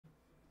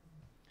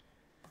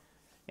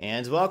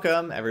And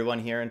welcome everyone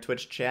here in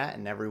Twitch chat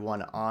and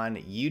everyone on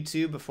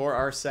YouTube for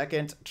our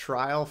second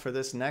trial for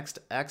this next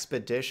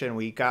expedition.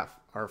 We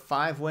got our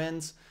 5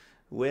 wins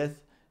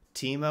with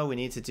Teemo. We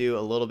need to do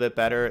a little bit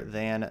better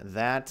than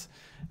that.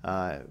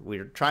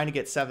 We're trying to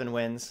get 7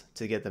 wins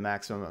to get the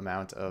maximum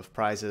amount of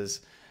prizes.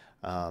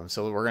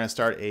 So we're going to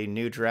start a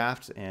new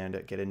draft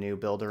and get a new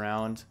build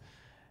around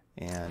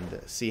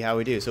and see how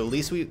we do. So at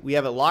least we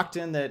have it locked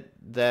in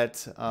that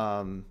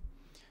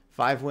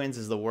 5 wins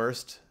is the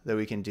worst that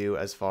we can do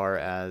as far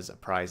as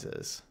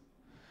prizes.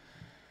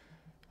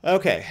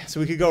 Okay, so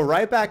we could go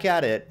right back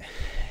at it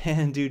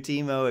and do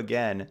Teemo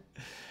again.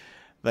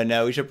 But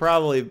no, we should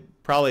probably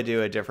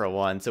do a different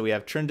one. So we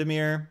have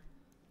Tryndamere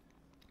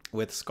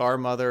with Scar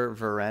Mother,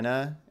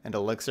 Verena, and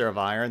Elixir of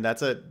Iron.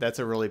 That's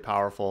a really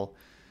powerful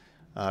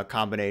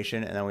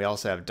combination. And then we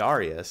also have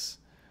Darius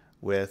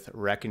with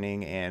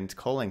Reckoning and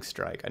Culling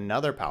Strike,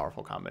 another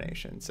powerful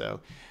combination.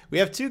 So we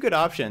have 2 good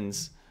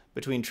options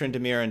between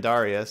Tryndamere and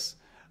Darius.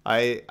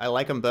 I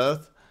like them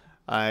both.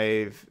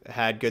 I've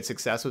had good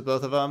success with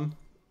both of them,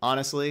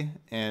 honestly.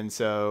 And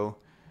so,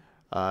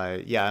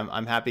 yeah,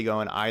 I'm happy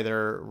going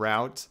either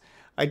route.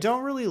 I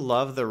don't really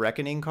love the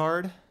Reckoning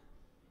card.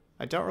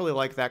 I don't really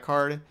like that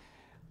card.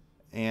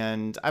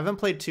 And I haven't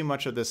played too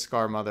much of this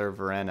Scar Mother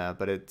Verena,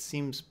 but it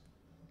seems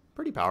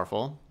pretty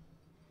powerful.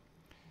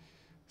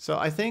 So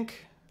I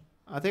think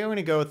I'm going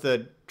to go with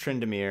the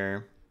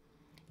Tryndamere.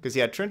 Because,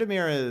 yeah,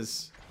 Tryndamere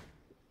is...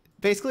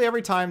 basically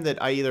every time that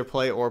I either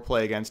play or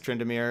play against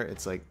Tryndamere,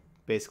 it's like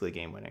basically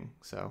game winning.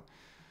 So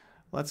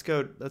let's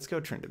go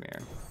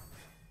Tryndamere.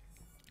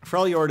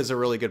 Freljord is a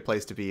really good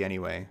place to be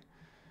anyway.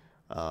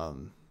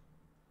 And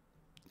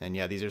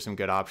yeah, these are some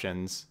good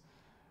options.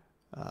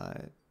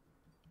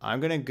 I'm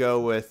going to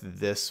go with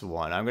this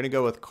one. I'm going to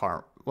go with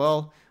Karma.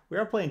 Well, we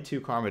are playing 2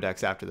 Karma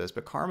decks after this,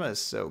 but Karma is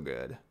so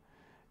good.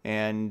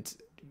 And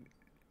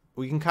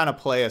we can kind of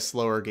play a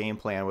slower game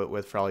plan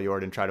with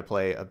Freljord and try to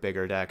play a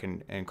bigger deck,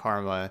 and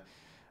Karma,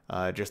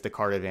 just the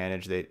card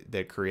advantage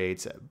that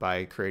creates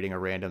by creating a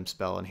random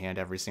spell in hand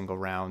every single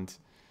round.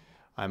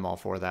 I'm all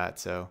for that.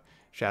 So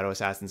Shadow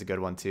Assassin's a good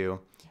one too.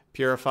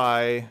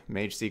 Purify,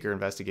 Mage Seeker,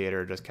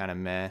 Investigator, just kind of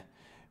meh.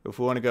 If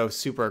we want to go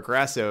super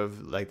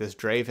aggressive, like this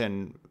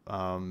Draven,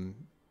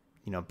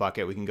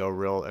 bucket, we can go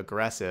real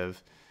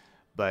aggressive.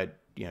 But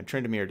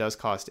Tryndamere does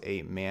cost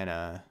 8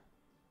 mana.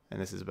 And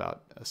this is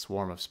about a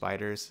swarm of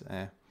spiders.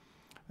 Okay,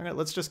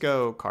 let's just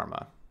go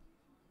Karma.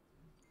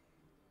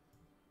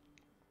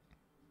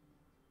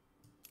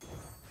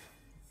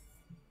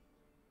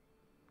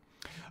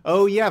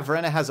 Oh yeah,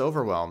 Verena has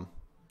Overwhelm.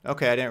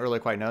 Okay, I didn't really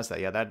quite notice that.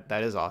 Yeah,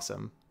 that is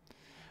awesome.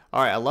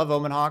 All right, I love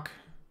Omenhawk.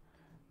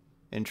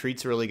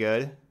 Entreat's really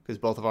good because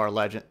both of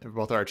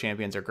our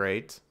champions are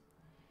great.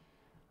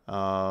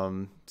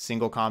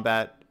 Single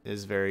combat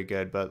is very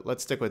good, but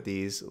let's stick with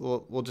these.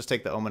 We'll just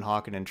take the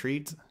Omenhawk and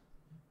Entreat.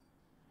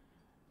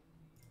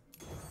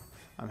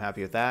 I'm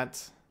happy with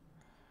that.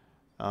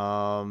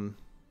 Bloodsworn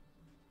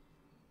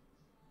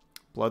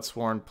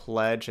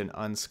Pledge and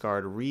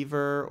Unscarred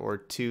Reaver or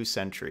 2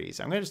 Sentries.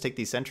 I'm going to just take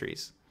these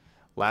Sentries.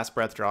 Last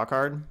Breath draw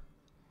card.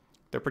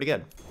 They're pretty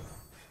good.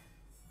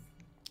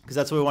 Because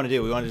that's what we want to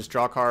do. We want to just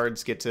draw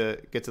cards, get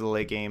to the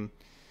late game,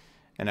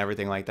 and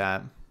everything like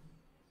that.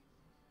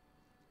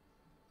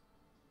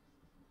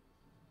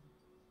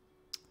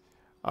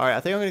 All right, I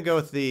think I'm going to go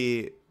with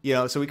the...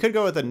 so we could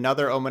go with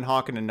another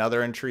Omenhawk and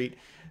another Entreat.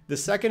 The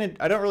second,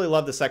 I don't really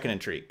love the second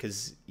Entreat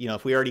because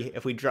if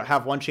we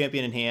have one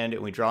champion in hand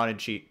and we draw an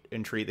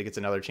Entreat that gets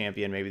another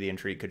champion, maybe the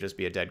Entreat could just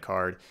be a dead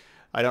card.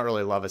 I don't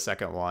really love a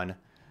second one,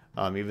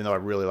 even though I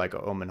really like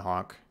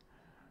Omenhawk.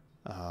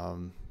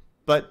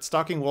 But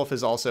Stalking Wolf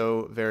is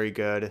also very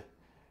good,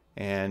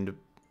 and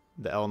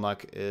the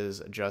Elnuck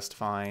is just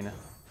fine. I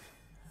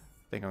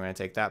think I'm going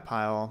to take that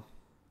pile.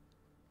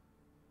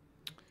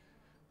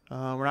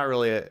 We're not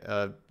really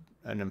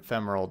an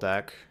ephemeral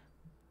deck.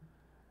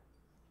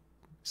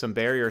 Some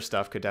barrier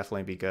stuff could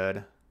definitely be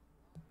good.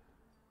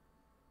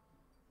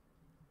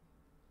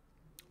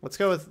 Let's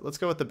go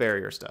with the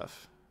barrier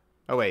stuff.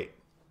 Oh wait,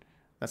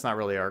 that's not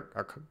really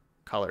our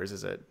colors,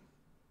 is it?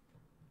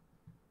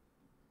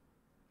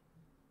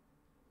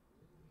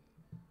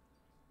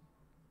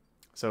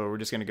 So we're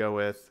just gonna go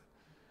with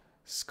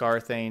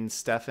Scarthane,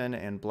 Stefan,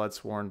 and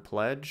Bloodsworn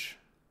Pledge.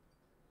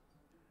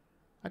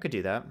 I could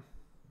do that.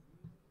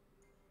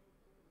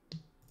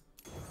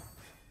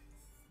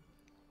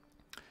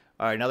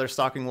 All right, another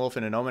Stalking Wolf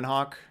and an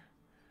Omenhawk,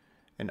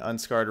 an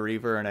Unscarred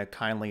Reaver and a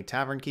Kindly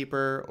Tavern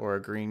Keeper, or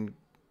a Green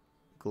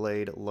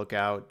Glade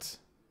Lookout,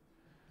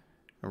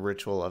 a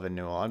Ritual of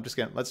Renewal.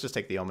 Let's just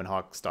take the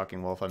Omenhawk,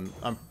 Stalking Wolf.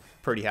 I'm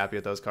pretty happy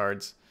with those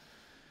cards.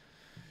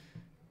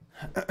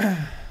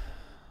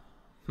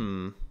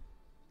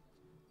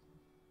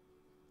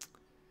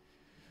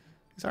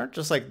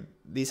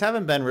 These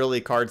haven't been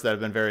really cards that I've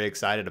been very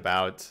excited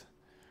about.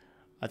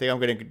 I think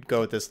I'm going to go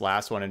with this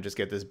last one and just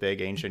get this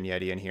big Ancient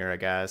Yeti in here, I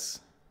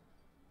guess.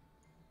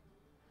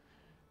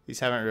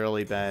 These haven't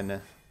really been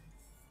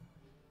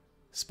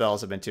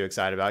spells I've been too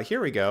excited about.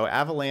 Here we go.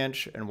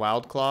 Avalanche and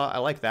Wild Claw. I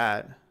like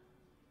that.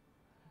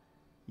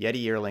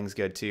 Yeti Yearling's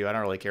good too. I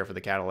don't really care for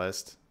the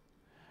Catalyst.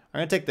 I'm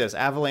going to take this.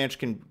 Avalanche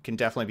can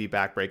definitely be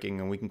backbreaking,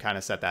 and we can kind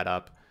of set that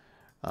up.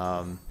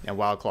 And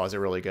Wild Claw is a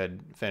really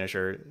good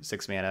finisher.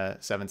 6 mana,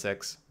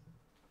 7/6.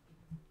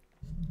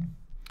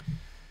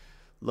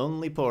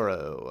 Lonely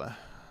Poro.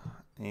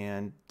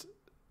 And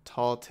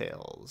Tall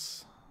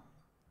Tales.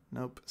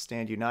 Nope.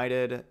 Stand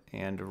United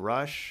and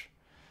Rush.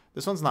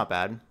 This one's not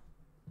bad.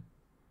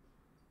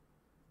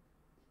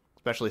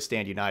 Especially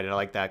Stand United. I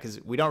like that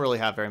because we don't really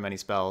have very many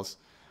spells.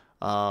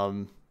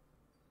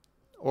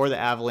 Or the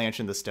Avalanche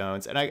and the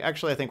Stones. And I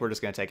think we're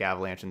just going to take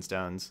Avalanche and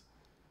Stones.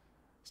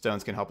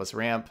 Stones can help us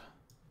ramp.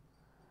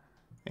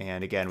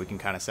 And again, we can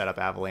kind of set up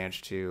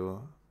Avalanche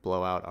to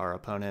blow out our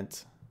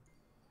opponent.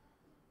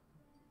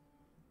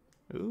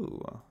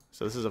 Ooh.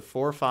 So this is a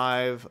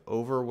 4/5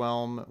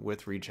 Overwhelm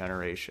with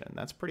Regeneration.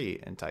 That's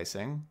pretty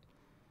enticing.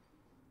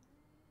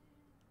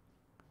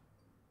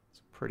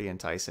 It's pretty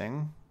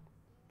enticing.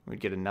 We'd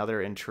get another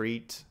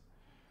Entreat.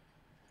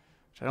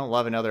 Which I don't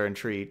love another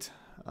Entreat.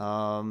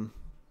 I'm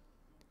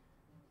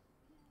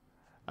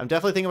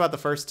definitely thinking about the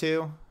first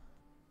two.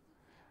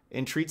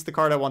 Entreat's the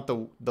card I want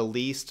the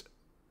least.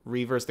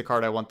 Reaver's the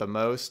card I want the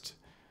most.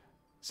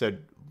 So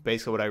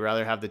basically, would I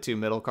rather have the two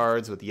middle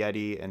cards with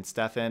Yeti and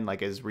Stefan?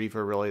 Like, is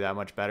Reaver really that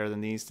much better than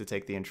these to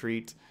take the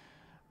Entreat?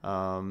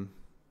 And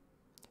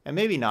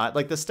maybe not.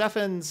 Like, the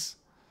Stefan's,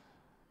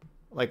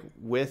 like,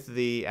 with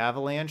the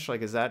Avalanche,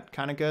 like, is that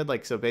kind of good?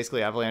 Like, so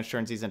basically, Avalanche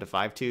turns these into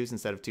 5/2s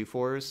instead of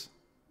 2/4s.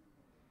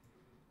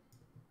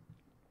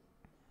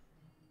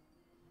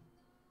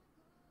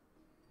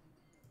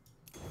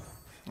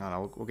 I don't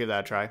know. We'll give that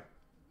a try.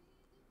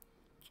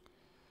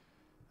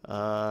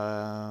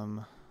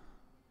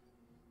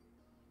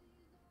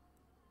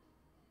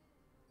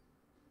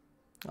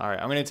 All right,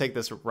 I'm going to take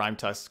this Rime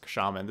Tusk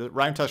Shaman. The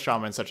Rime Tusk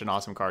Shaman is such an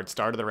awesome card.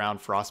 Start of the round,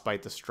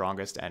 Frostbite, the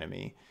strongest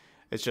enemy.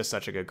 It's just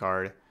such a good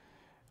card.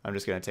 I'm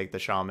just going to take the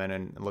Shaman,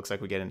 and it looks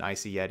like we get an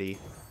Icy Yeti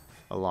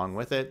along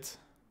with it.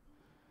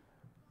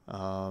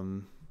 Okay.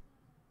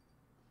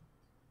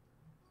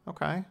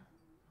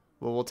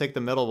 Well, we'll take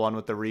the middle one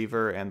with the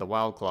Reaver and the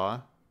Wild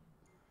Claw.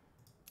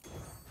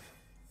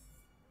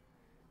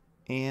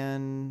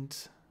 And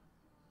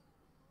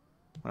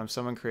when I'm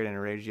summoned, create an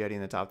Enraged Yeti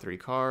in the top 3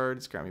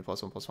 cards. Grant me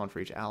 +1/+1 for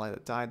each ally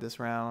that died this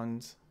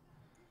round.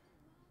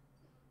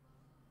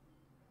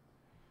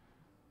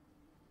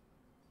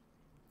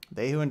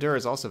 They Who Endure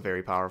is also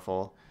very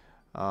powerful.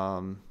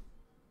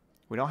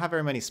 We don't have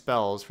very many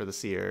spells for the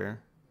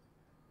Seer.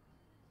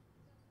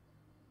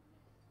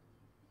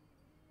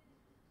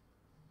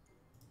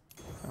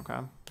 Okay.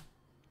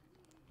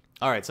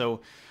 All right,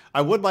 so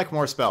I would like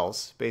more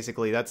spells.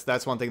 Basically,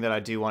 that's one thing that I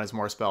do want is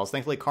more spells.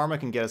 Thankfully, Karma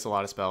can get us a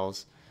lot of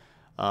spells.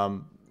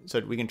 So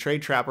we can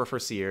trade Trapper for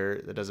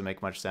Seer. That doesn't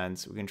make much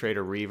sense. We can trade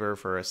a Reaver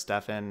for a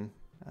Stefan.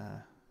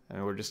 I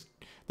mean,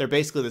 they're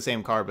basically the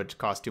same card, but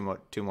cost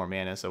two more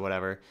mana, so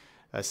whatever.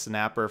 A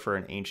Snapper for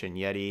an Ancient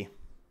Yeti.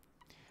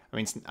 I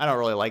mean, I don't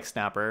really like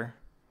Snapper,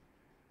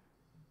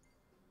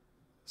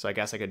 so I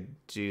guess I could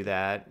do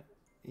that,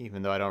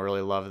 even though I don't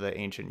really love the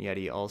Ancient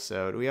Yeti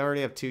also. Do we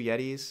already have 2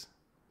 Yetis?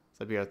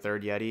 So that'd be our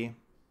 3rd Yeti.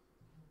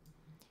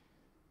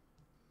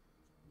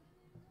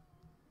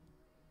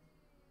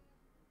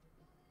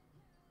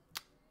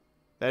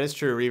 That is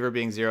true. Reaver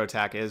being 0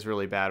 attack is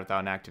really bad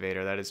without an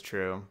activator. That is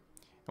true.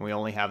 And we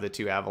only have the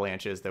 2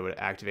 Avalanches that would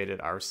activate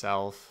it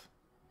ourselves.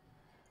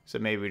 So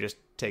maybe we just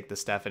take the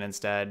Stefan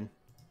instead.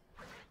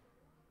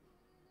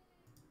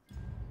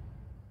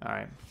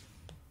 Alright.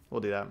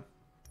 We'll do that.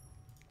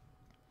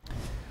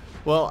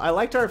 Well, I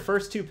liked our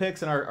first 2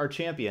 picks and our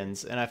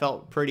champions, and I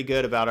felt pretty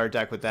good about our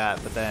deck with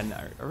that, but then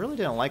I really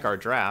didn't like our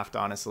draft,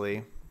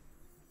 honestly.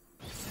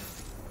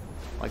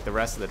 Like the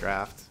rest of the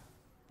draft.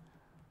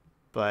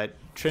 But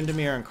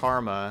Tryndamere and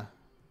Karma,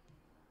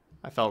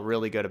 I felt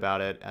really good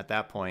about it at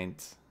that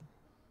point.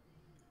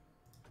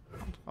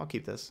 I'll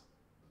keep this.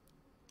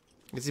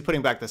 Because he's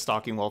putting back the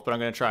Stalking Wolf, but I'm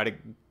going to try to,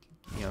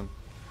 you know,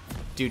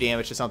 do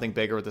damage to something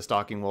bigger with the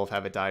Stalking Wolf,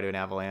 have it die to an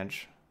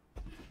Avalanche.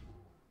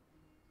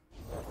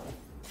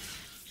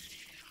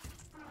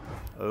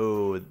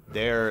 Oh,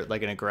 they're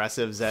like an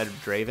aggressive Zed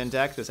Draven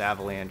deck. This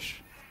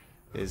Avalanche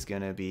is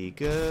going to be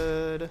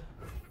good.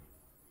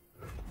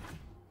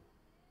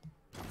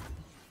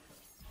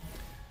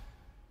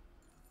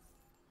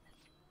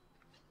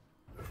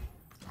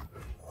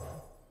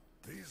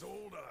 These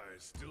old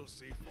eyes still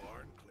see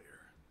far and clear.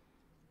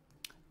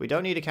 We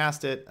don't need to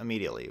cast it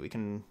immediately. We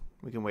can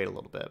wait a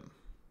little bit.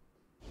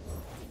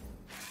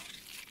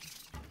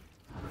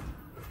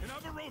 In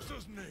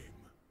Avarosa's name.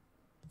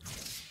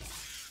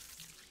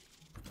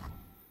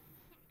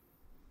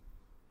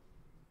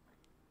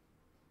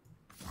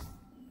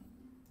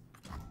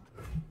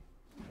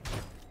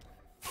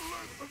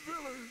 Alert the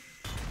villain.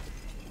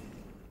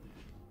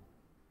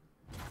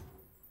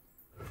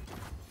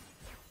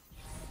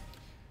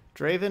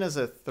 Draven is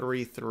a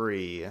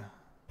 3/3.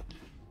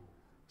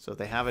 So if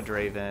they have a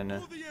Draven,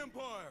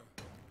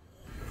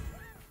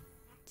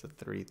 it's a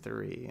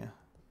 3/3.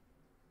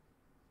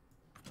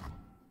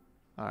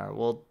 Alright,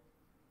 well,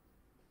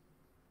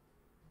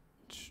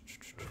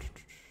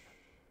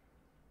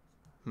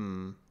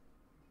 Hmm.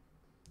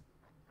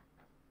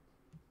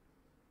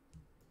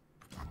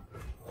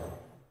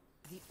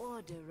 The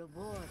Order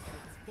rewards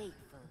its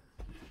faithful.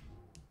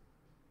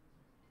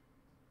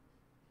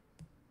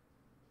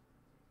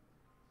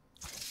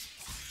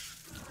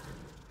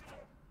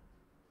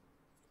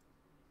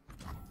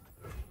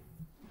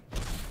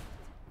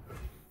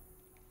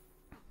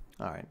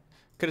 Alright.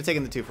 Could have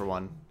taken the 2 for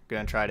 1.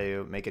 Gonna try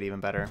to make it even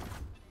better.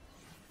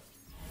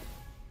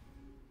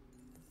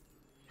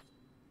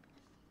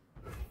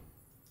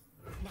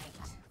 Night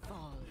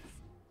falls.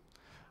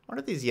 I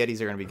wonder if these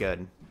Yetis are gonna be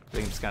good.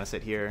 They can just kind of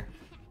sit here.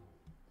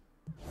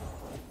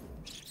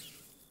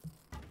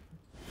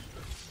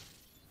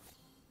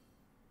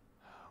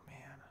 Oh, man.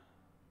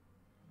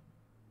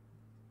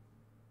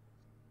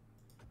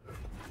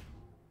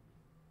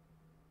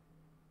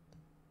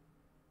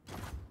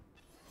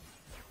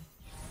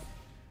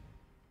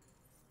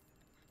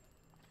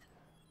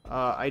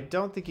 I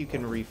don't think you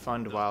can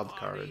refund wild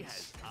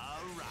cards.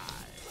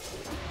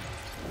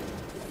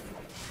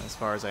 As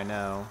far as I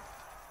know.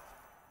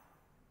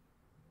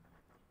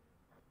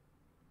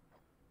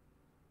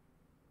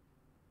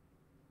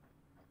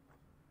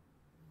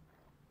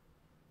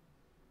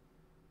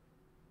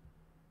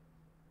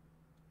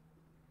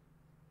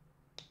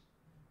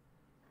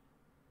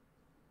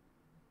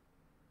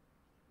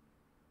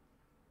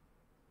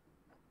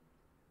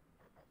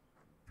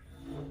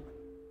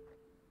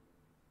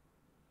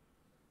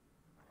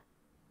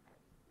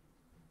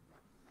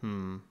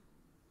 Hmm.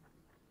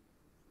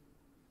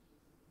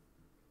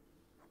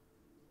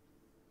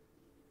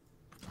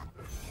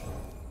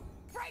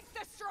 Break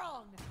the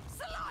strong!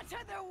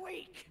 Slaughter the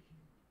weak!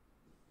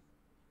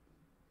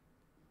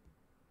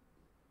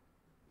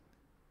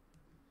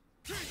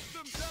 Take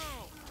them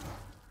down.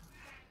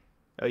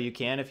 Oh, you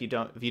can if you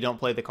don't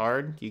play the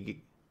card.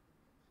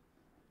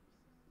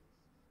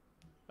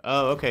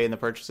 Oh, okay. In the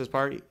purchases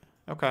part.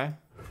 Okay.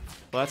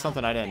 Well, that's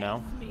something I didn't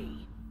know.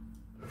 Me.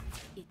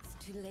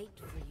 It's too late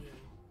for you.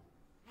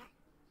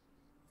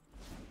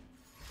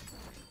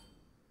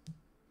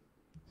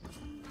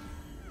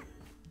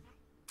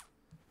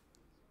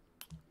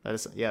 That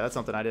is, yeah, that's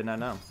something I did not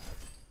know.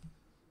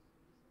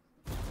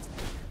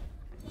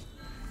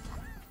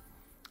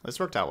 This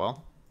worked out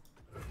well.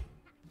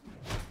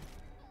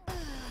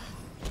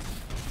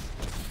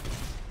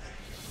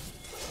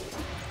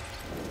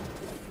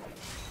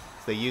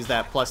 They used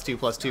that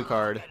 +2/+2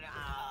 card.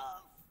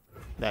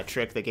 That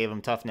trick that gave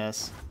him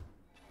toughness.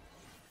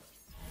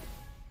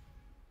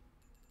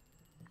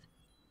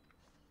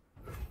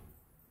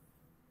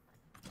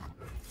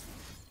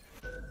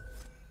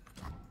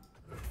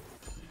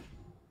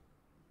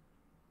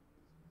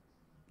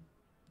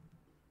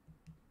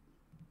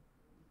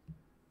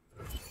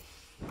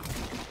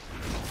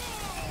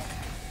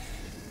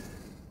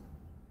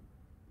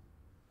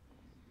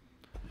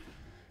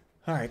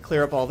 All right,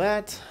 clear up all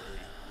that.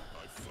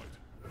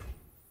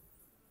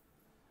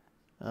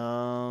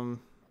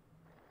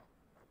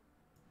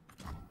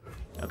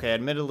 Okay,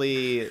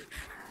 admittedly,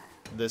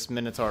 this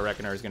Minotaur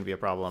Reckoner is going to be a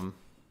problem.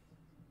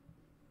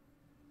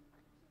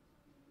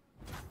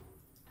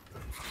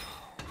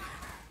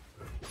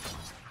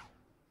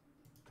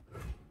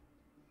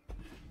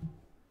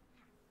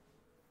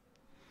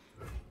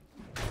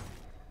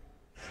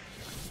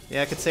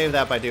 Yeah, I could save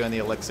that by doing the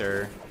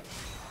elixir.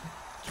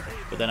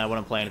 But then I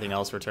wouldn't play anything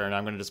else for turn.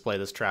 I'm going to just play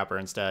this Trapper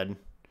instead.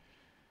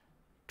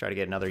 Try to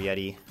get another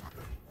Yeti.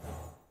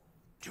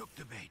 Took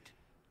the bait.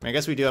 I mean, I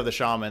guess we do have the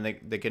Shaman.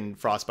 They can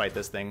frostbite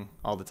this thing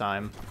all the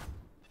time.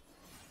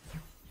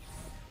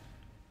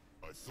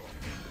 I thought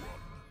you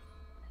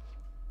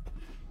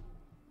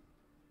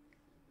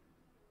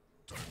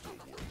won. Time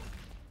to work.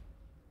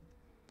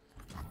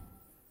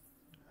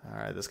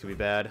 Alright, this could be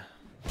bad.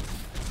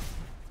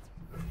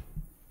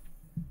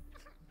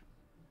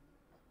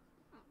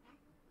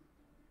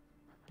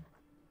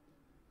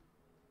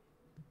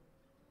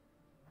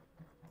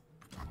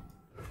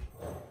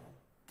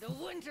 The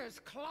Winter's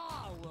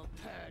Claw will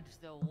purge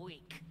the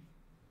weak.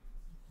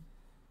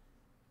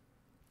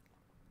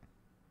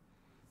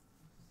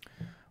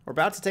 We're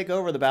about to take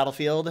over the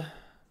battlefield.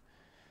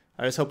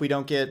 I just hope we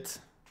don't get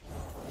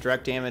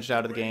direct damaged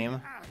out of the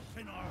game.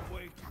 In our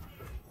wake.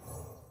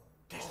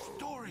 The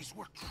stories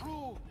were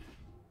true.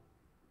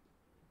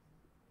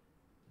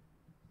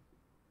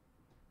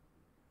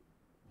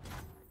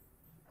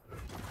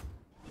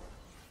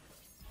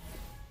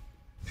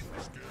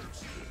 Scared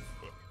stiff.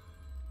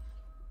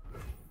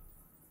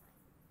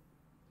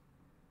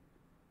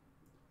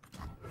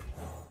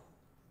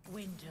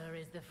 Winter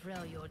is the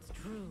Freljord's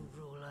true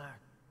ruler.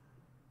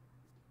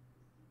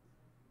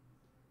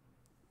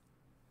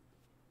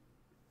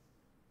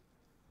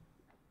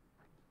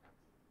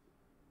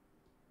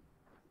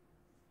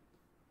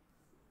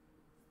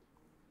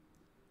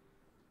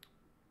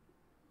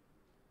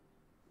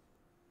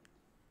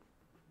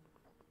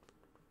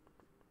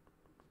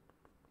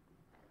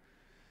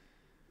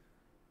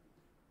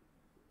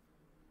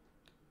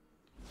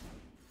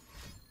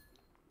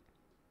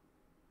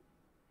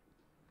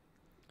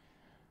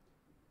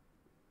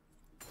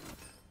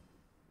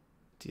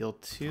 Deal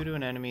 2 to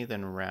an enemy,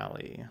 then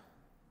rally.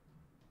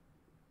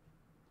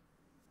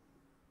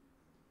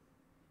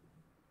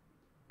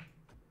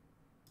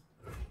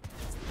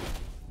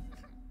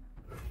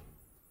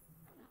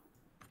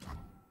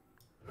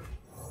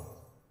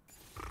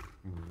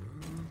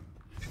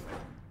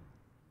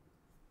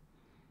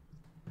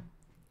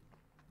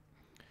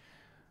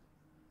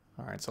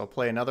 All right, so I'll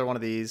play another one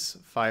of these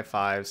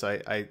 5/5,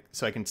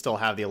 so I can still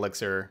have the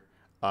elixir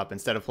up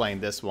instead of playing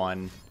this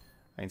one.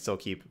 I can still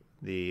keep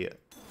the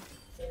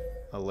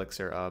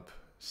elixir up.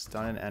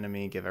 Stun an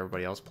enemy, give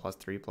everybody else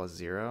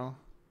 +3/+0.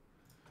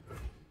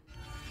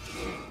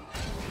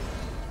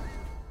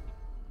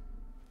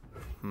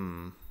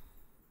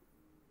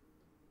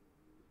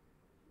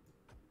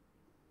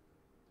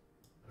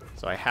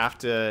 So I have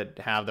to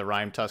have the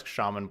Rime Tusk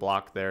Shaman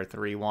block their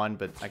 3/1,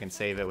 but I can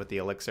save it with the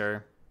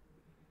elixir.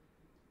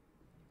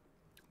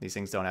 These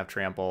things don't have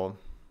trample.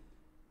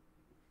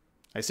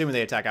 I assume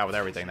they attack out with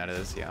everything, that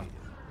is, yeah.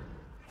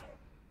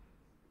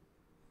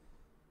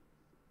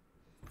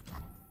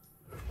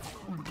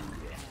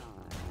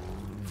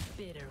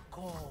 Bitter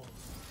cold.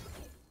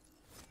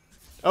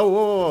 Oh,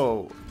 whoa, whoa,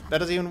 whoa. That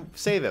doesn't even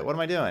save it. What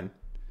am I doing?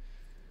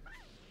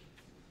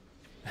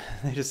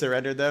 They just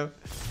surrendered, though?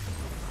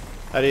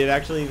 I didn't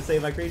actually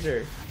save my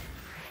creature.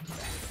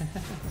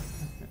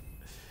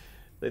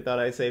 They thought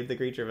I saved the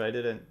creature, but I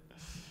didn't.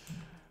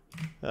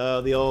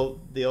 Oh, the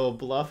old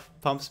bluff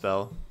pump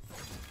spell.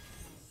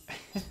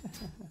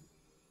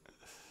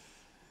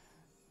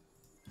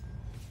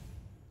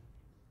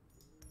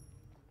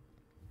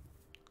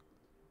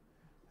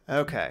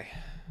 Okay.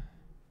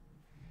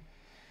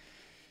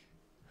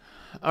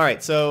 All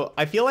right, so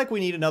I feel like we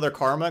need another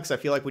Karma because I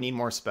feel like we need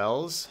more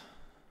spells.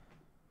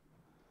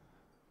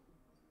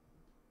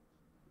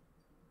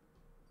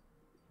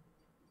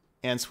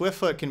 And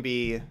Swiftfoot can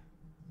be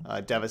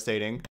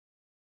devastating.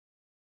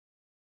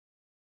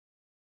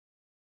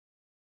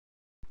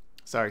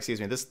 Sorry,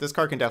 excuse me. This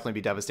card can definitely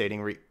be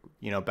devastating.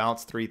 You know,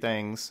 bounce 3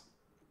 things.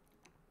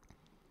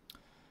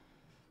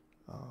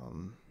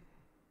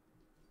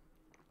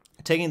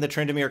 Taking the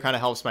Tryndamere kind of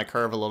helps my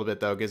curve a little bit,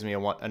 though. Gives me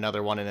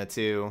another 1 and a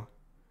 2.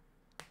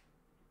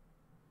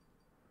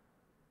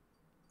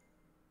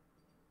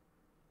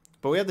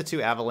 But we have the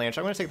 2 Avalanche.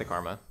 I'm going to take the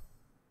Karma.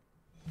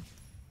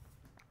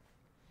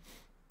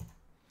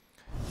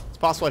 It's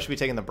possible I should be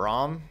taking the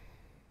Braum.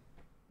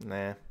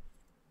 Nah.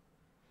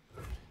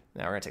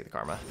 Nah, we're going to take the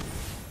Karma.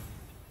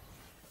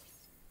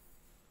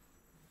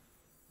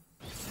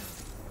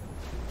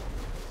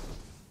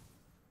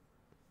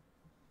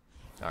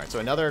 Alright, so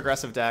another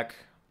aggressive deck.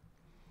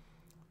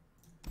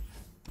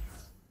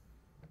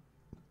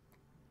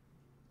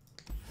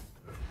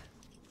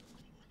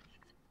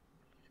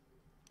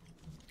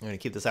 I'm going to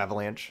keep this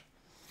Avalanche.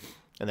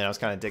 And then I was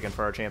kind of digging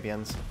for our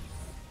champions.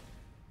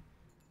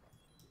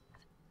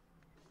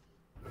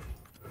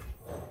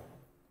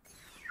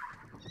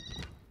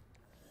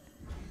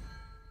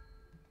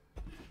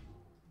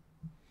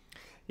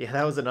 Yeah,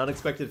 that was an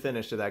unexpected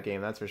finish to that game,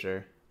 that's for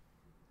sure.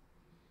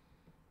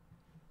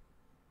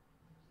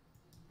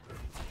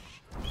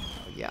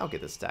 Yeah, I'll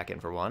get this stack in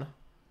for 1.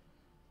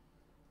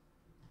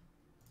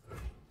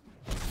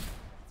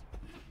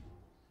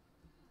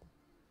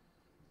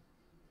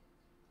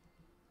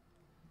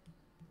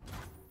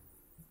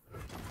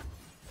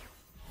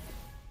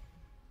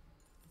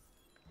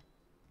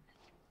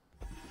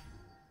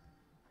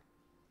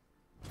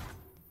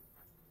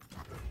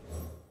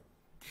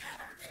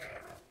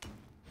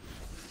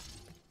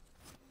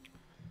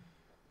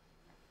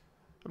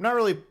 I'm not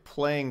really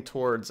playing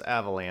towards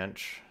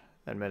Avalanche,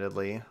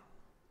 admittedly.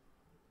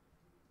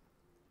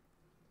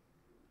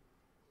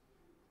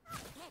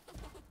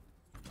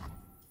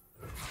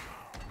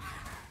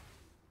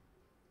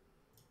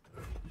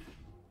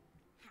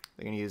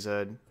 They can use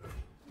a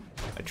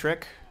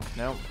trick.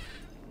 Nope.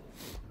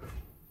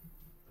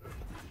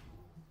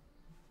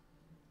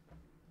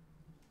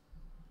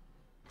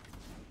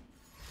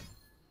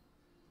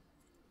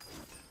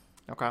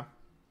 Okay.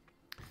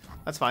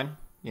 That's fine.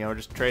 You know,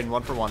 just trading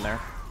 1 for 1 there.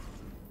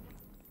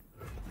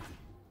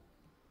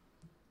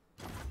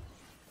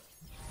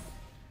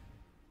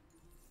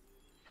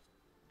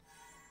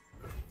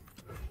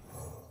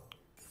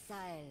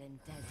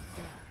 Silent as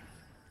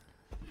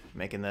death.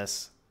 Making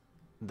this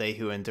They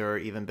Who Endure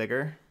even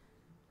bigger.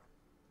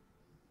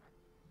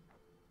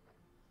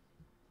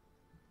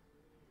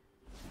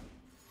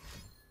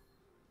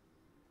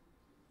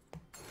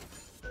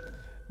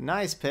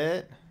 Nice,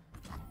 Pit.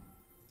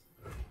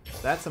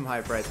 That's some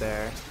hype right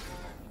there.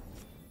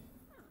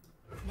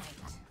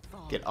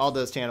 Get all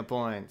those channel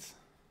points.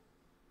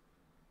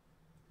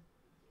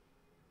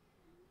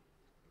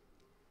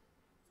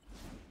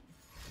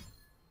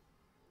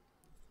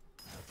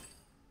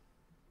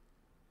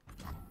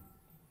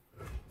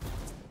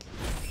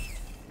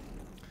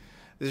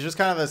 This is just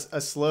kind of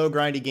a slow,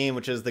 grindy game,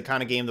 which is the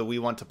kind of game that we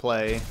want to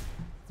play.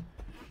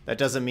 That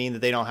doesn't mean that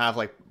they don't have,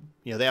 like,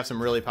 you know, they have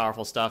some really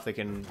powerful stuff that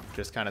can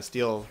just kind of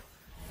steal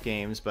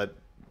games, but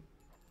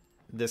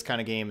this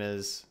kind of game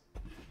is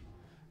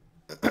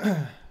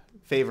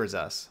favors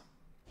us.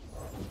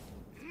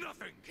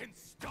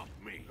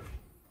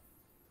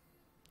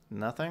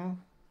 Nothing?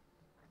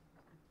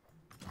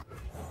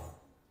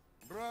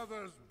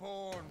 Brothers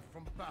born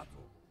from battle.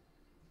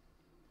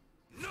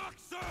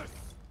 Noxus!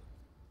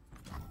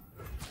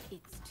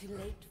 It's too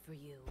late for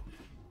you.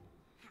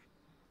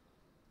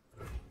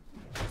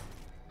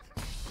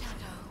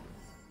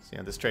 So,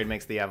 yeah, this trade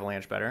makes the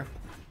avalanche better.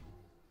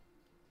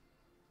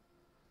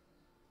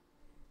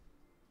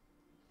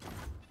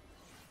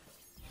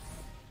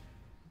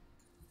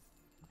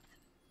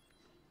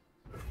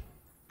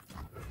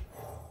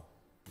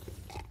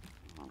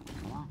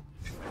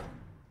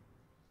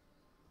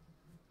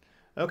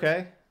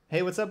 Okay.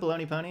 Hey, what's up,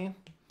 Baloney Pony?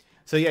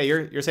 So yeah,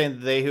 you're saying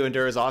They Who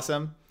Endure is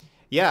awesome?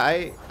 Yeah,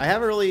 I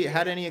haven't really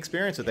had any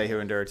experience with They Who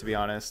Endure, to be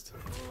honest.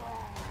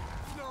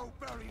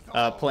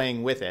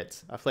 Playing with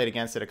it. I've played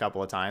against it a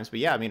couple of times, but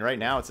yeah, I mean, right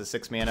now it's a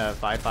 6-mana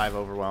 5/5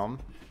 Overwhelm.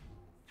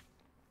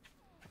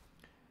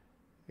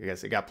 I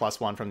guess it got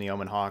 +1 from the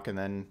Omen Hawk, and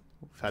then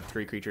we've had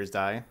 3 creatures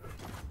die.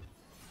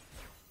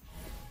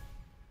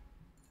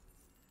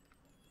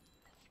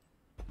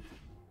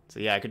 So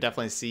yeah, I could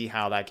definitely see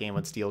how that game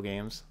would steal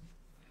games.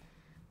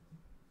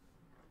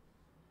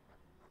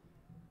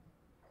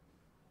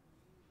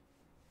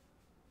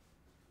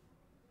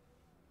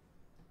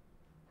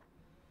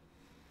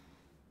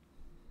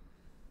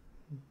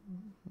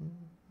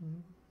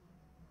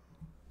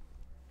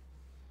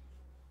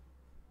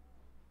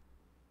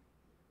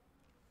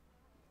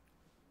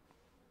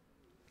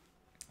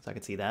 So I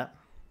could see that.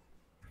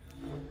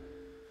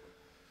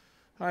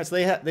 All right, so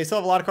they still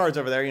have a lot of cards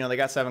over there. You know, they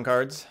got 7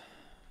 cards.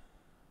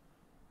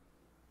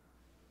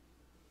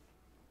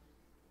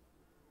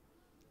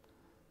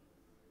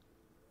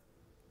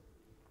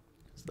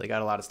 So they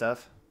got a lot of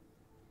stuff.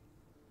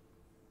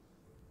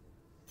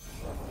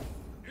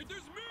 It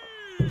is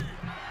me!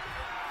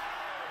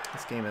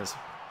 This game is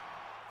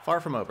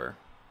far from over.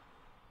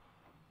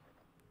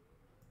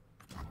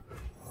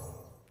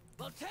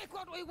 We'll take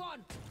what we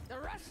want. The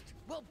rest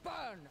will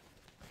burn.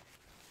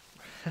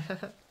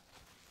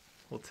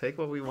 We'll take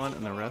what we want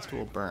and the rest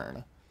will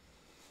burn.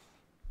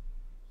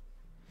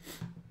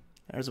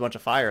 There's a bunch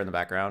of fire in the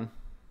background.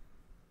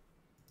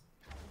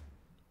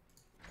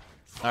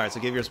 Alright,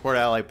 so give your support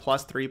ally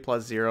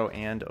 +3/+0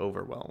 and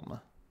Overwhelm.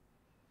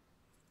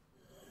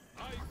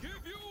 I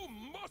give you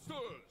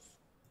muscles!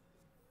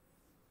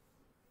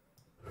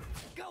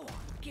 Go on,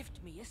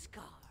 gift me a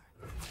scar.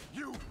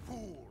 You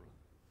fool!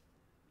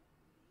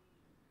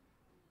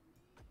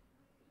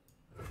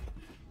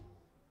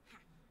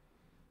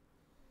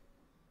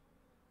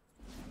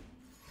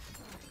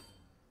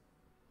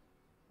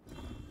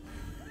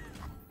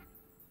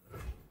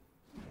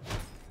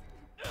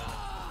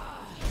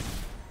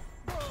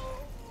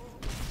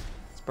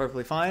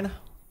 Perfectly fine.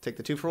 Take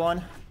the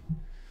 2-for-1.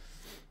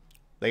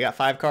 They got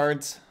 5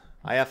 cards.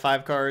 I have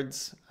 5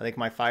 cards. I think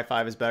my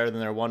 5/5 is better than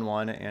their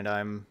 1/1, and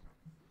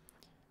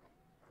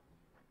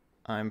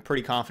I'm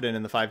pretty confident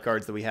in the 5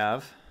 cards that we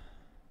have.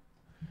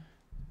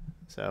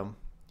 So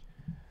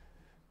I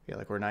feel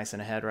like we're nice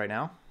and ahead right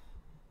now.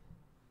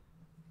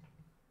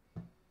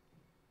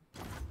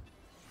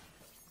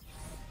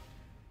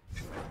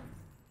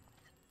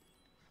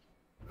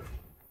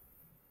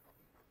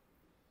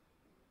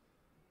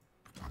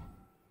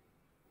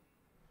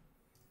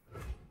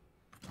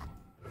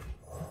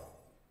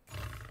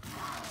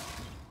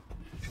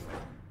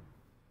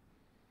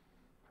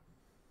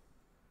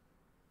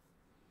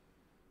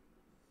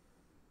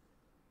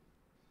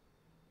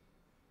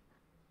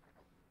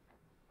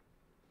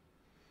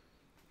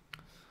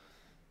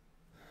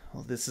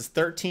 Well, this is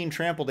 13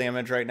 trample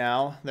damage right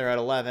now. They're at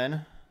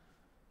 11.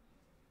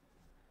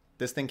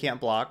 This thing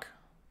can't block.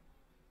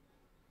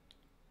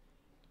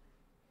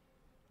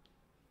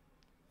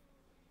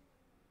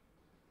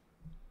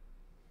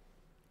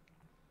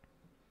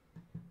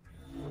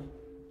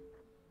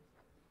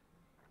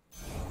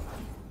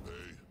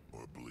 Pay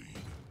or bleed.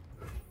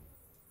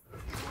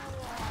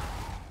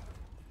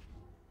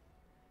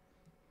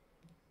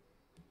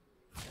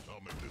 I'll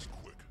make this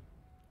quick.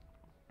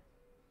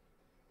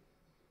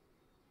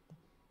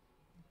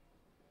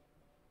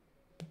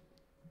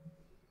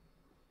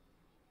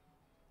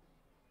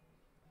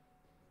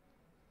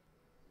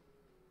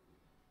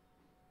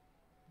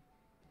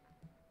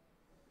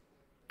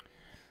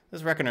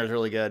 This Reckoner is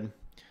really good.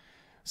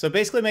 So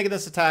basically making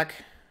this attack.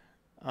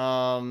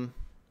 Face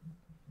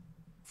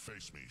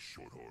me,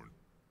 Shorthorn.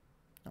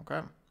 Okay.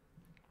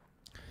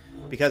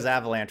 Because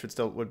Avalanche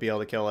would be able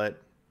to kill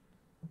it.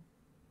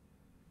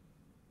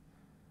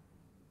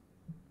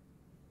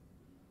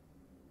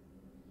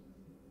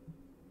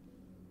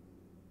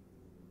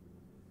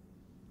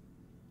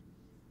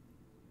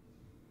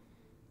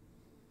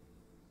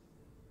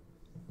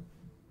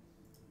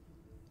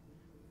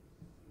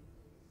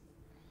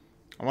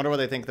 I wonder what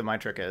they think that my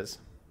trick is.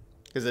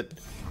 Because it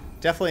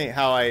definitely,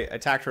 how I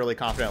attacked really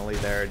confidently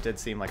there, it did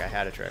seem like I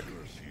had a trick.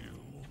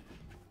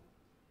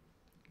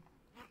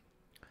 So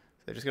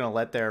they're just going to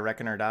let their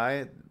Reckoner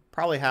die.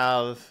 Probably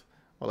have,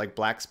 what, like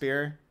Black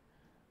Spear?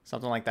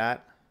 Something like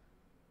that.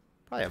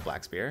 Probably have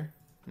Black Spear.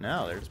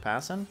 No, they're just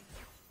passing.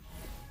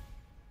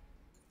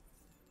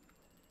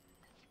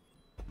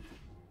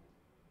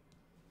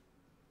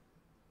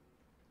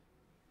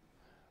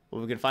 Well,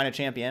 we can find a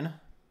champion.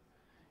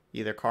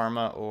 Either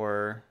Karma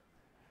or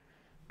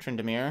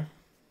Tryndamere.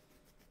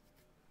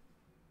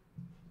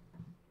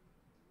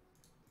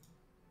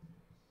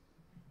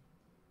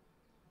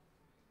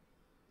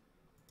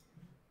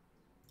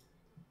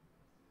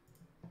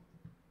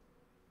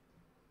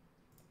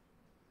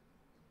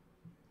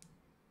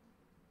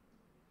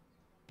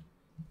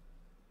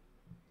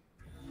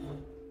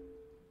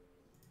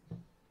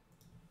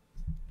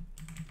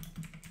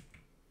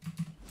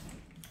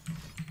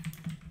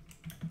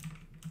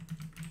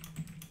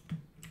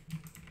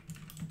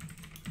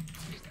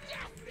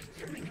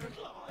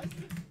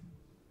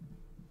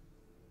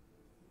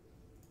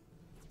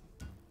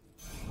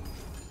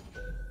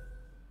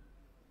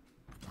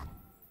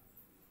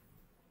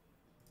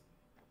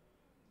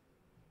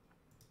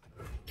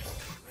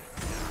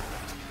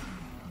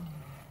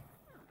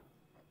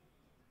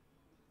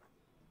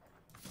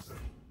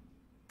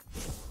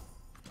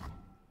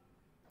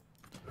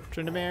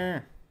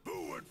 Tryndamere.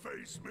 Who would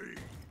face me?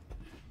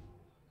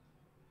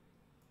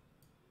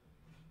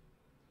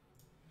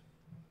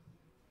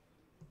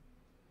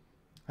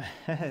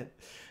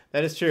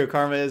 That is true.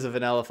 Karma is a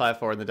vanilla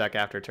 5/4 in the deck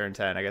after turn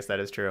 10. I guess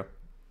that is true.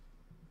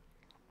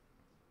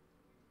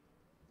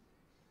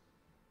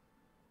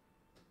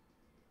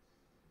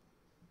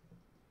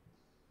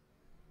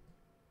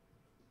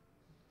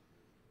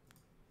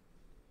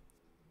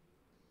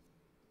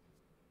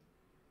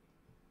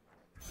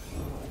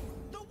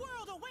 The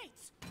world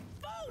awaits!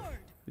 Forward!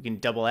 We can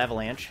double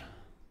avalanche.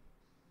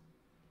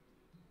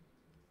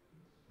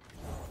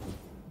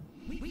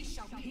 We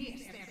shall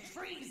pierce their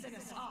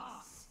treasonous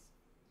hearts!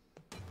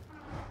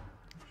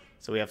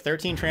 So we have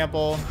 13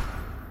 trample.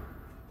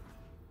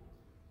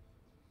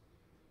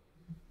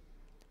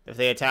 If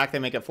they attack, they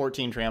make it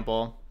 14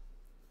 trample.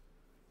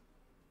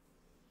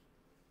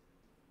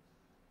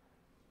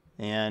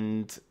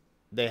 And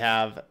they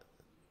have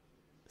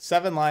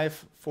 7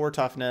 life, 4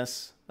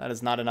 toughness. That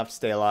is not enough to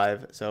stay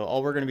alive. So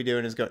all we're going to be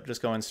doing is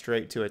just going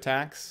straight to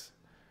attacks.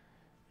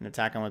 And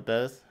attack them with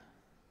both.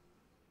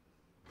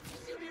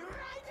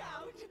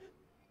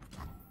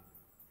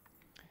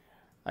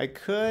 I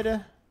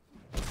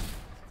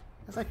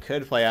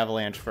could play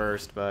Avalanche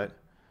first, but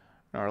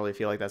I don't really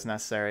feel like that's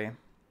necessary.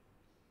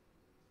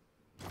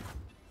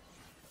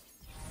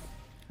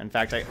 In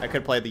fact, I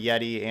could play the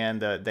Yeti and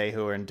the They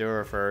Who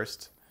Endure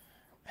first.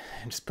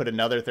 And just put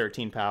another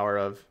 13 power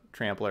of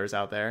Tramplers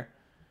out there.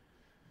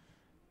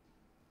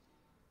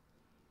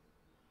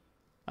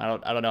 I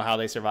don't know how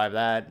they survive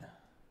that.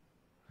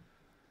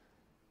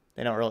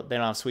 They don't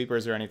have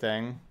sweepers or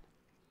anything.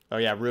 Oh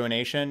yeah,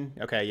 Ruination.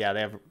 Okay, yeah, they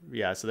have,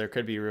 yeah, so there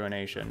could be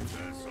Ruination.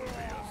 This'll be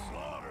a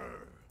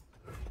slaughter.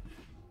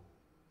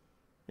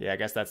 Yeah, I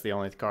guess that's the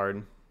only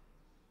card.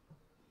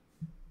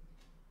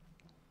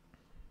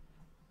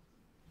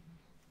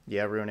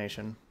 Yeah,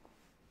 Ruination.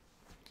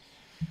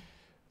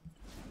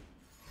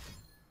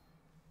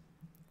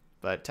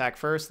 But attack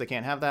first, they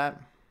can't have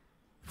that.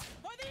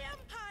 For the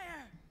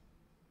Empire!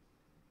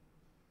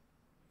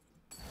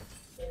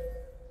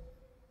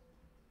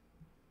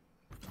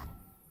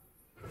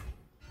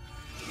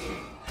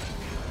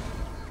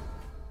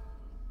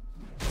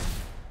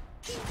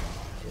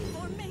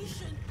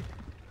 Formation!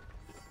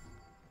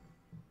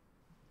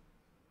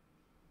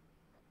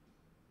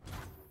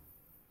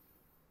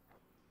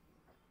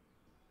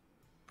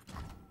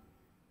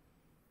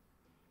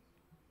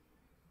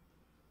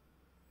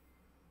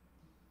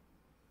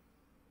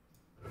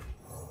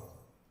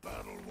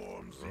 Battle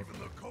warms even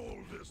the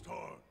coldest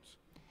hearts.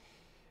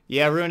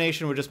 Yeah,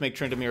 Ruination would just make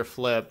Tryndamere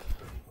flip.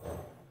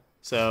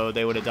 So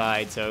they would have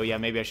died. So yeah,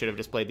 maybe I should have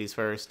just played these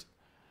first.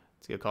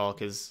 It's a good call,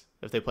 because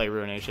if they play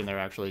Ruination, they're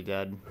actually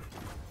dead.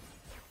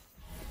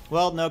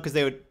 Well, no, because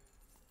they'd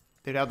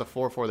have the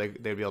 4/4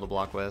 they'd be able to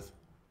block with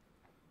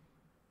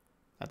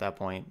at that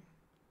point.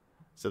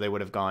 So they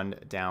would have gone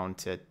down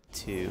to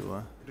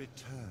 2.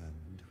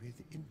 Returned with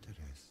interest.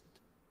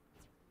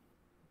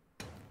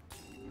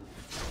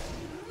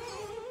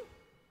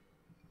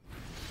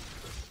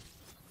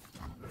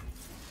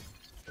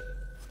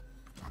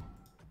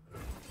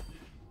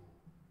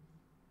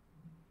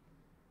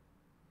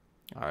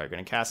 Alright,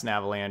 gonna cast an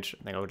Avalanche.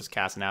 I think I'll just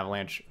cast an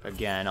Avalanche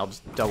again. I'll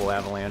just double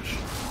Avalanche.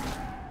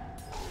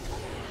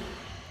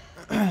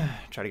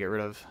 Try to get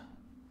rid of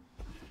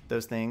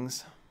those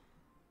things.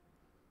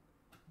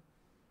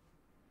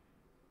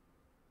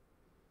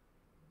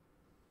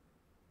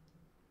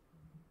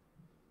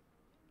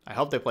 I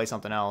hope they play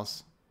something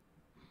else.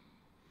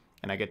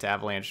 And I get to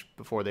Avalanche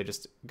before they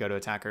just go to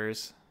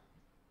attackers.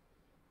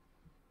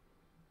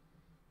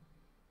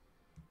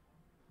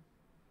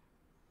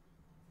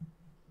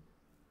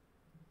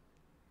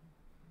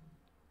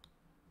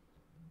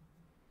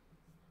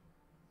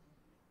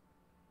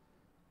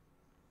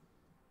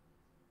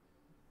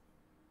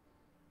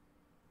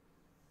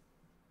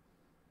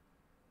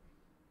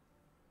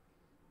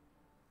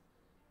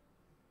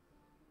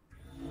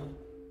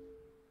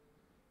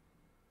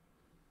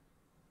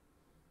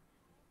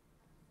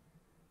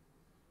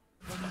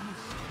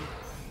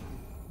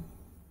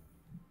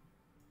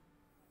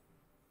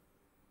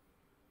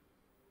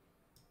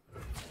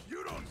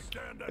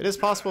 It is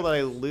possible that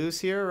I lose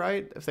here,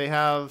 right? If they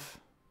have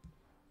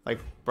like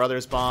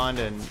Brothers Bond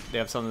and they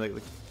have something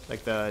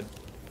like the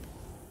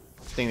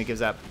thing that gives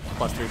that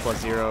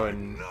 +3/+0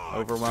 and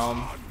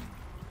Overwhelm.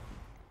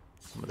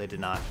 But they did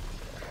not.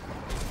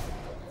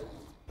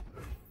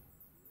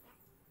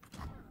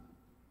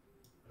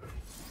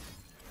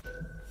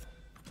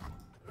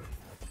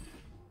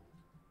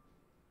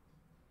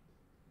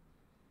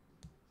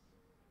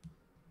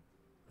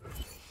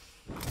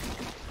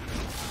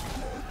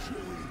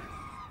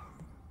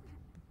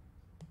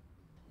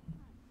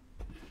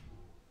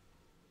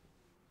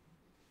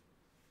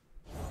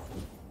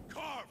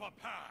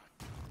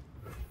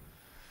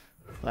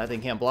 That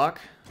thing can't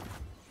block.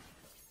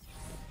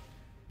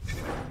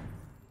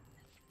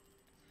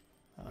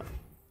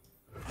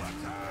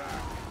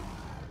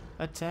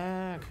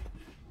 Attack.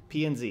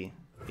 P and Z.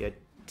 Yeah,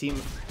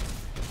 Timo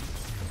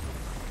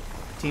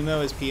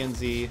is P and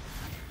Z,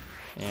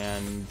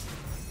 and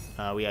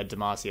we had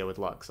Demacia with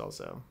Lux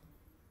also.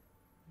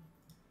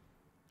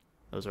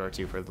 Those are our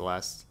two for the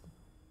last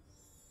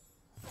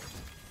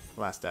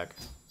deck.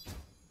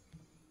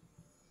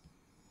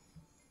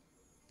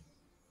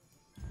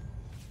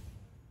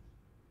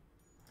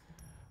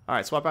 All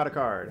right, swap out a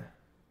card.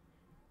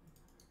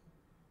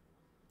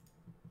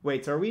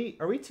 Wait, so are we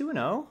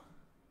 2-0?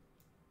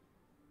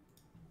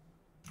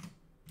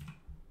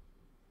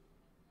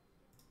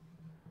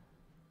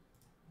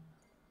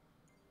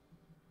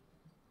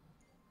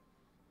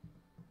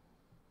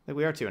 I think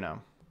we are 2-0.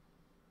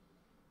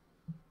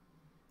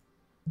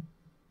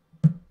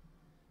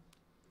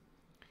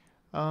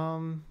 I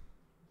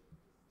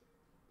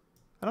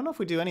don't know if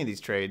we do any of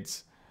these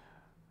trades.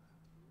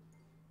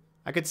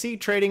 I could see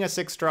trading a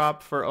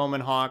 6-drop for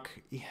Omen Hawk.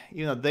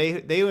 You know,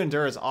 they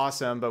endure is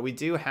awesome, but we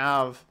do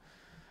have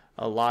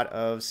a lot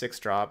of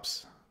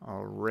 6-drops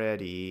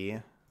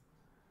already.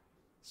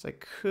 So I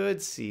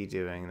could see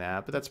doing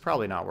that, but that's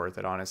probably not worth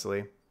it,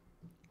 honestly.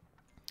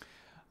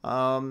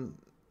 I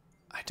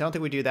don't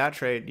think we do that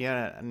trade.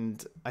 Yeah,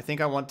 and I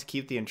think I want to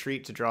keep the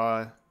Entreat to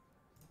draw.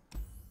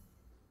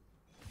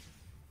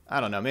 I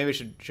don't know. Maybe we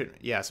should.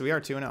 Yeah, so we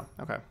are 2-0.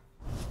 Okay.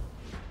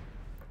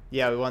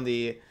 Yeah, we won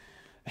the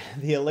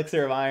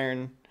Elixir of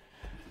Iron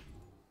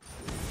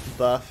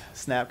buff,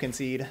 snap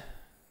concede.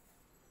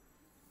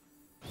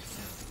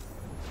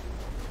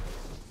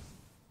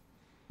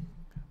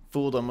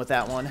 Fooled him with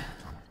that one.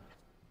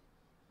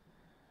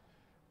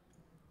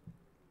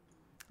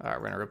 All right,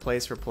 we're gonna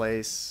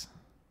replace,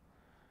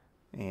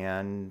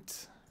 and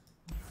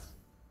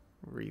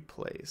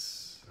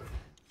replace.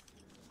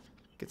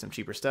 Get some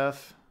cheaper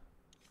stuff.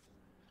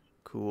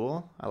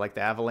 Cool. I like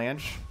the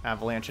Avalanche.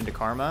 Avalanche into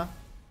Karma.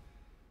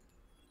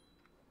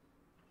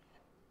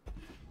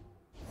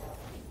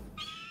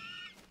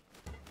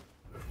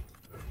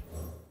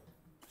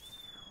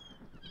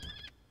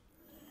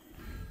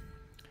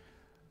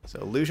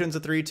 So Lucian's a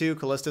 3/2,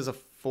 Callista's a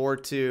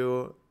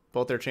 4/2.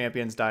 Both their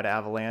champions die to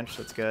Avalanche.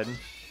 That's good.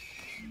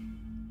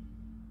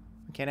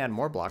 I can't add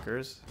more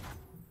blockers.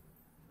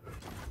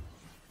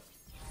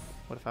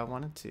 What if I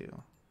wanted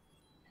to?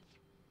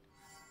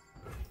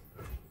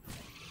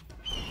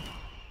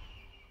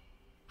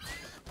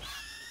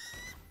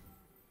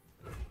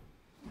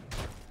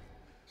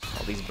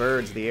 All these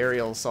birds, the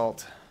aerial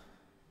assault.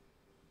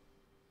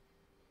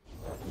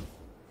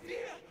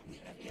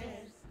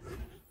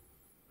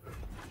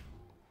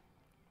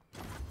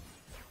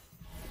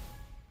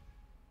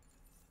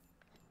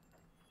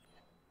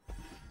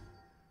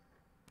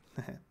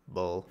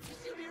 Bull.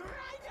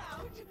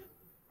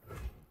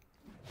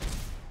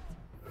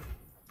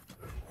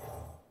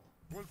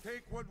 We'll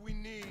take what we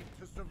need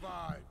to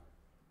survive.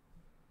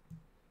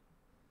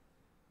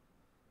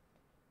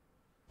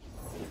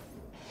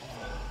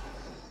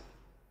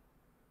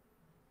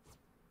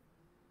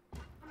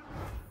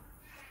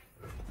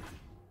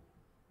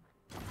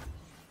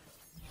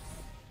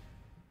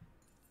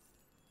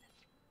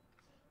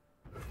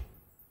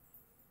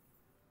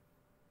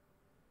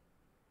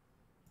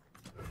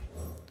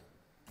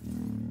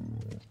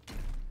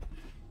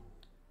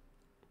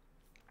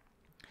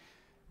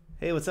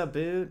 Hey, what's up,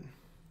 Boot?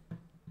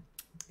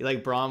 You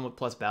like Braum with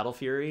plus Battle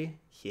Fury?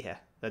 Yeah,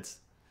 that's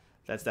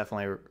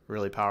definitely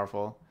really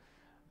powerful.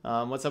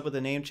 What's up with the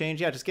name change?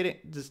 Yeah, just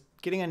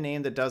getting a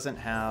name that doesn't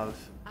have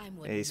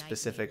a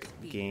specific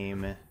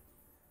game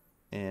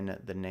in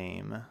the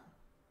name.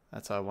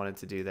 That's all I wanted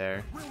to do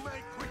there. We'll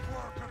make quick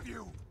work of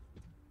you.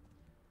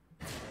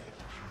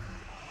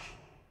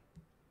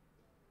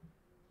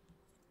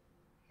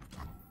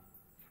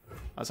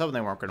 I was hoping they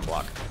weren't going to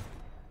block.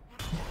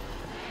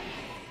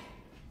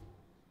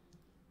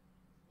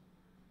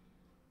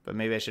 But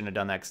maybe I shouldn't have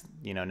done that,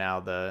 you know, now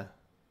the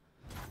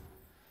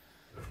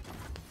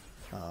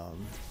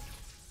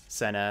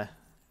Senna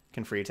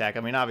can free attack. I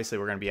mean, obviously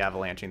we're going to be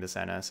avalanching the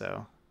Senna,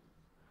 so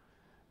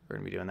we're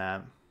going to be doing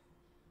that.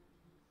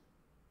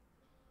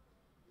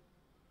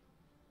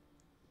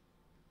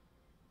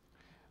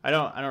 I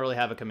don't really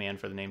have a command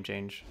for the name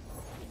change.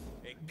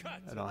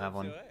 I don't have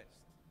one.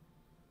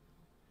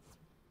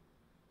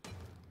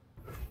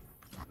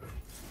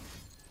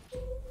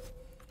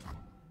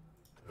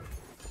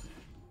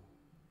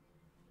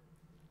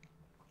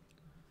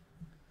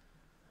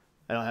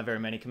 I don't have very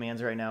many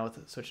commands right now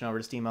with switching over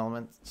to stream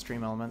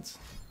elements.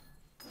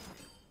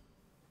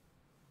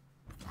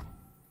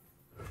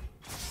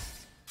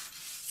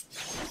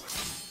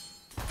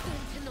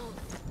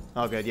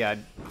 Oh, good, yeah.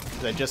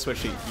 I just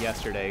switched it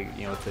yesterday,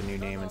 you know, with the new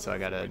name, and so I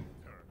gotta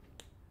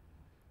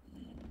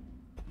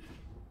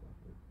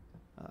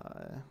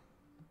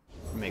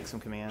make some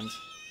commands.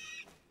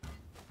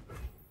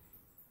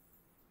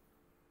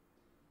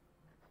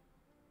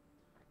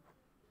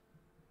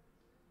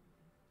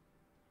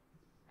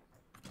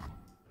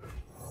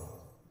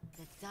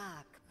 The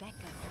dark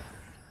beckons.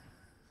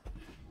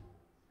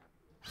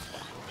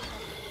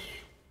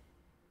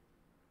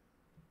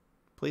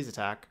 Please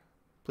attack.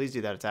 Please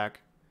do that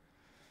attack.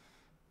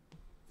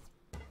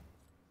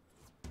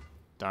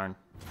 Darn.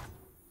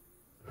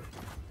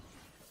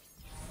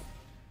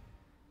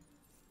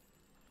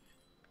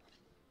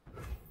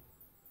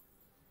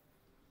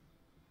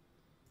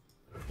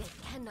 They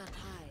cannot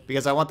hide.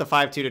 Because I want the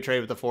 5-2 to trade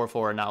with the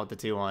 4-4 and not with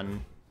the 2-1.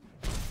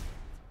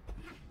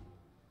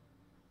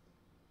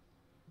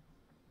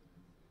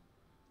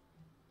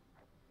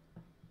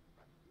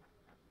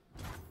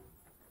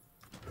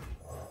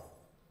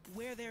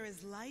 Where there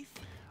is life,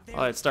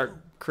 Alright, start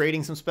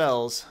creating some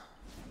spells.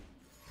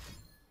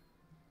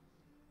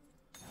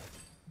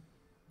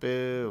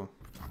 Boo.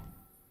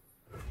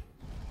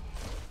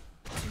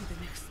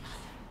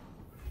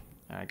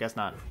 I guess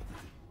not.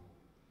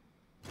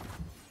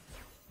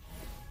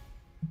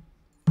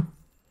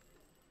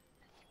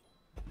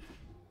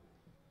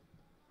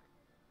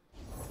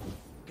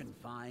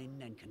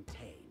 Confine and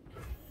contain.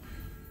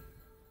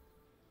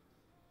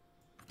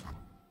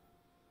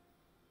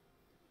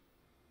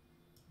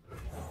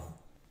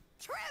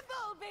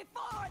 Tremble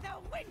before the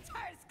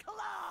winter's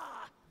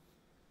claw!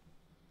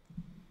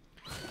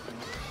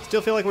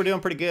 Still feel like we're doing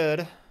pretty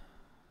good.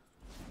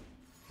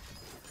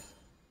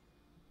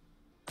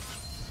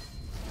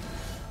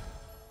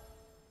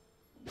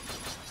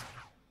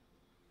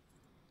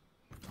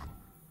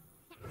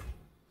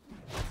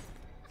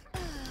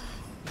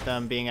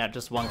 Them being at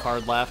just one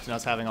card left and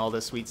us having all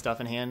this sweet stuff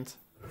in hand.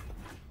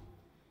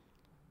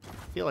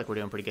 I feel like we're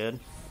doing pretty good.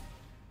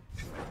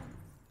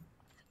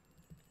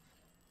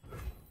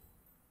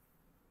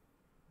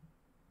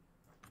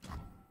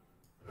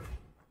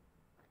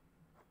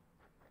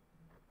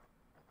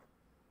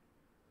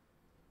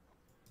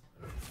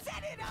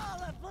 Set it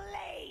all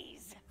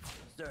ablaze!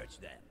 Search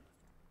them.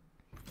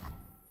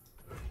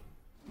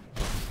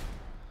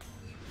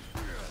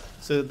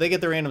 So they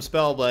get the random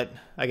spell, but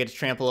I get to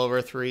trample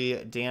over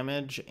 3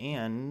 damage,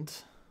 and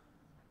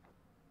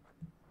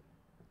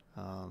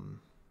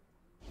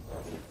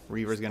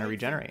Reaver's gonna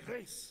regenerate.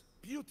 Grace,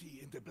 beauty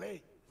in the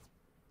blade.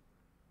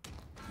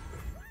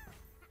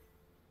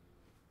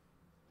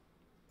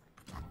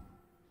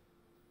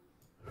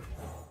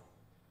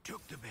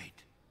 Took the bait.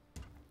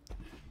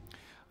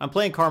 I'm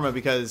playing Karma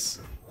because,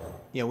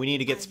 you know, we need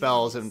to get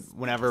spells, and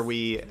whenever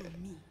we,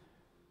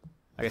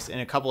 I guess in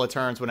a couple of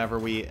turns, whenever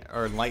we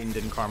are enlightened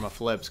and Karma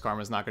flips,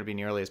 Karma's not going to be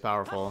nearly as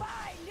powerful.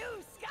 My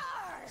new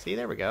scar! See,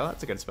 there we go.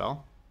 That's a good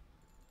spell.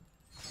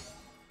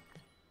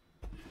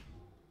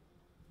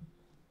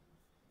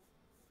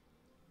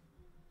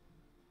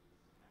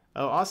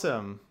 Oh,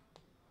 awesome.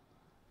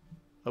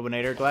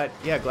 Obinator, glad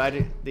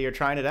that you're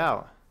trying it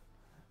out.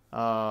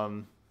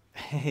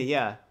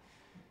 Yeah.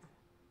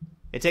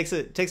 It takes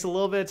a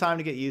little bit of time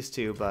to get used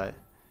to, but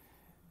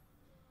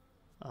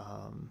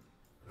Come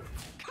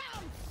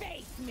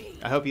face me!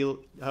 I hope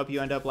you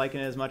end up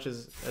liking it as much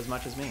as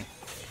me.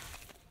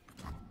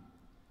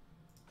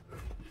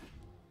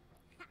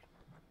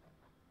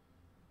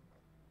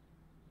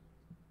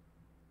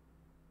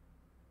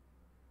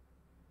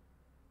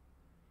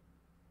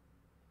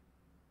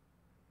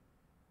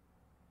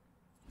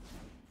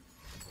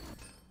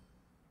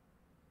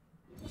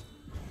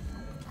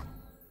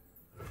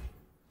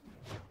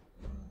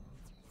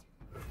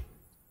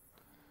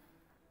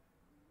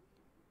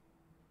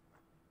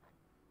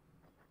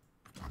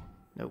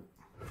 Nope.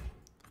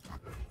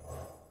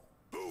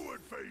 Who would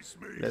face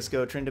me? Let's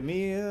go,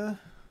 Tryndamere.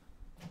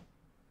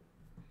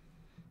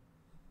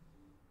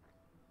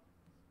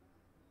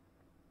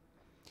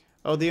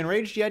 Oh, the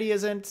Enraged Yeti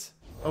isn't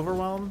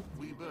Overwhelm?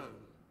 We burn,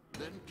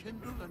 then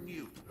kindle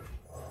anew.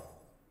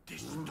 The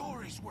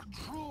stories were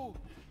true.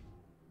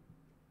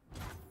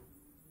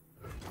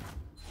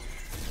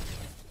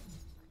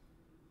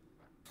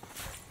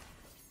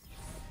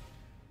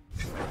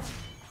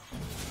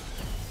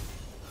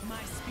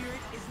 My spirit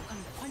is an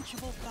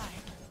unquenchable fire.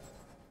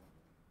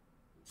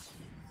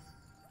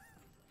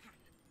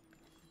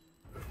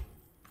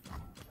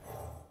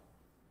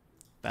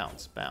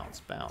 Bounce, bounce,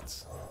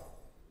 bounce.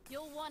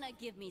 You'll want to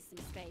give me some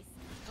space.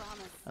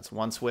 Promise. That's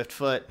one swift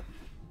foot.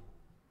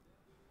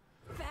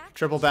 Back.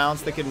 Triple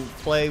bounce that can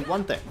play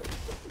one thing.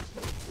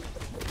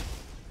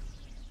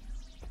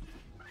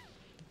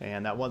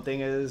 And that one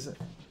thing is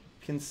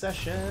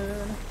concession.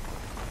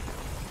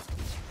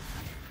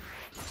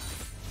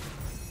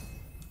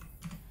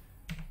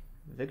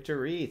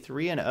 Victory,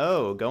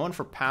 3-0. Going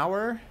for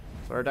power.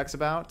 That's what our deck's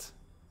about.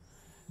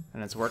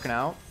 And it's working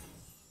out.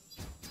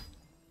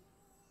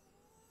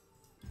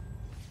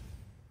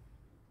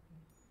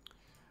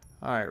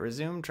 All right,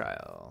 resume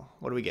trial.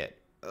 What do we get?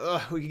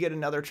 Ugh, we could get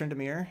another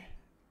Tryndamere.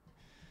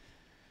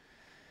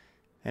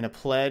 And a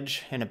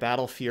Pledge and a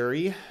Battle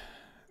Fury.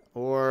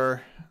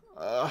 Or,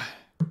 I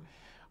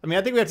mean,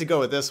 I think we have to go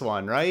with this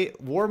one, right?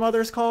 War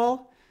Mother's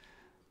Call?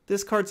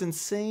 This card's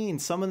insane.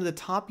 Summon the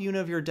top unit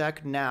of your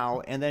deck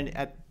now, and then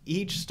at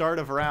each start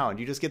of round,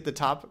 you just get the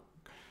top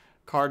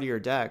card of your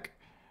deck.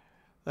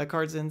 That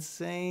card's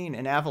insane.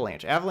 And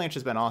Avalanche. Avalanche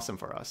has been awesome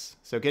for us.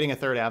 So getting a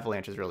third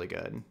Avalanche is really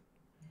good.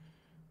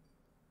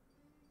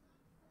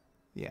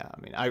 Yeah,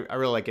 I mean, I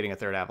really like getting a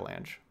third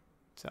Avalanche.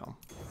 So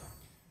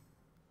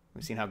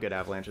we've seen how good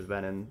Avalanche has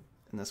been in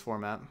this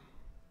format.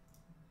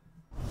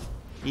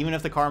 Even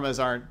if the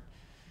Karmas aren't,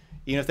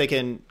 even if they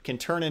can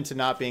turn into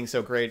not being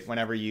so great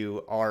whenever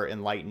you are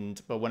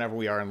Enlightened, but whenever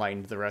we are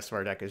Enlightened, the rest of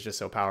our deck is just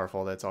so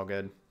powerful that it's all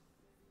good.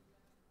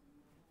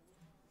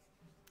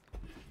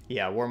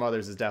 Yeah, War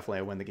Mothers is definitely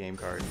a win the game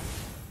card,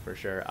 for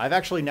sure. I've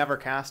actually never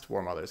cast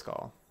War Mother's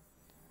Call.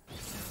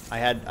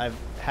 I've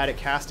had it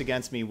cast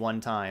against me one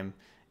time,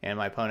 and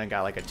my opponent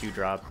got like a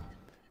 2-drop,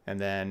 and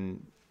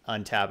then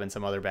untap and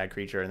some other bad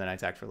creature, and then I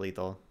attacked for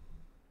lethal.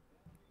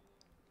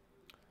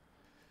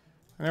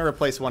 I'm going to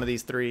replace one of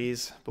these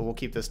 3s, but we'll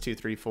keep this 2,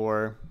 3,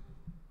 4.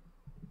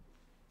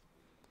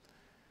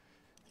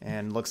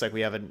 And looks like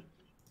we have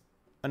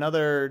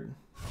another,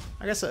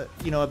 I guess, a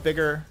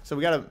bigger, so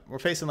we're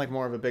facing like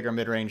more of a bigger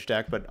mid-range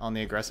deck, but on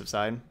the aggressive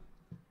side.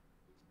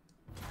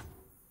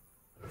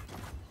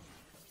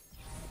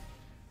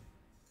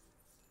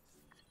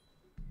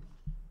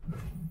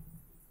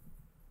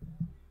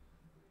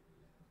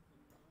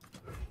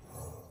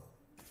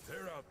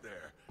 They're out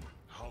there.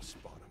 I'll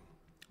spot them.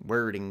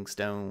 Wording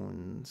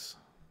Stones.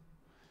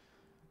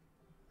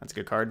 That's a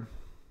good card.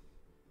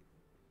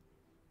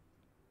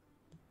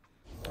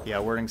 Yeah,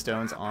 Wording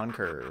Stones on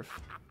curve.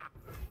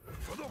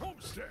 For the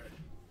homestead.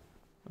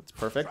 That's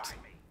perfect.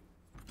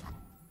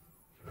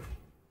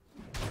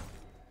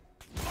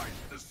 Light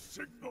the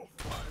signal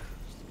fires.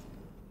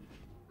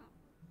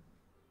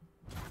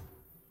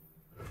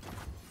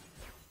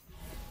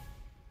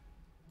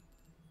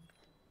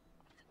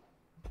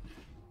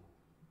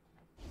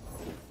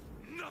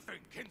 Nothing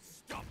can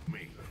stop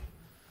me.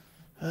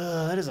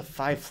 That is a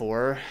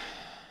 5/4.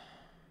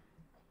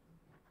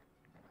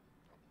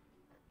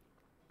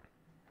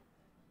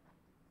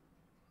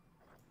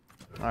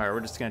 All right, we're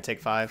just gonna take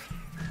 5.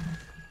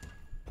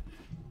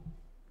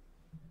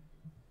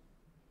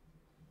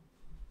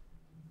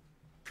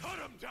 Cut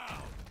him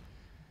down.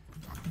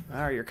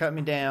 All right, you're cutting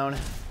me down.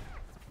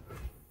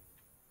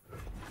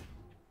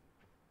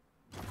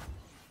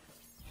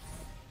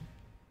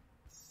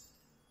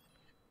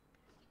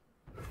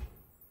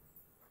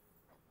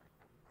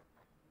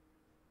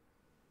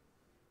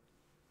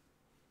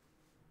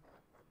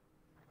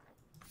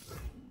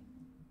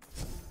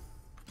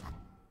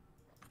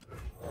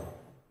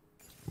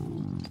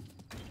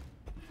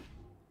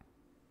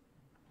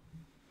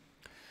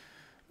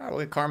 All right,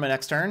 we'll get Karma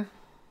next turn.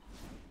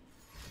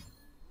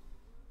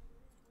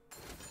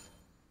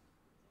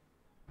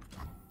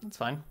 That's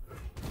fine.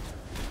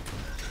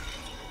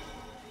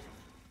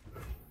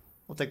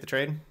 We'll take the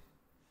trade.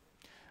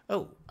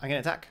 Oh, I can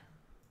attack.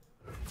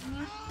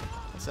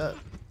 What's up?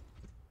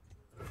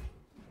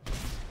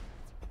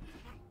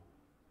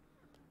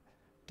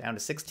 Down to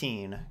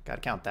 16. Gotta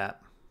count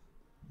that.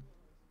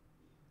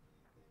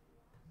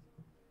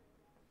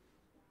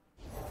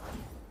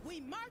 We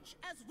march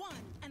as one,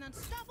 an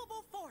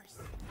unstoppable force.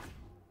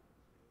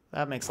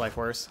 That makes life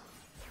worse.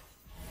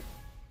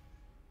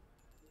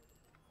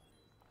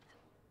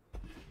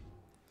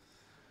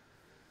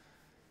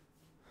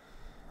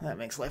 That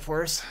makes life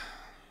worse.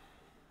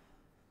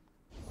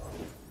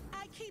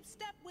 I keep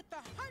step with the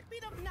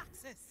heartbeat of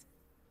Noxus.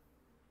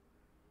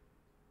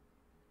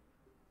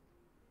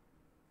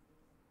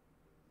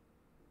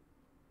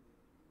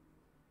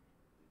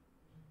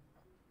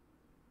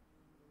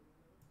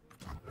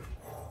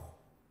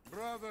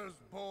 Brothers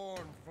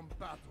born from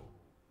battle.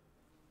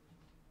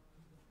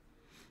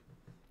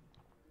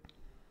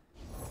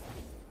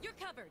 You're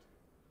covered.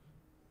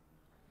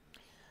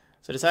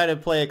 So I decided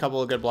to play a couple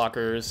of good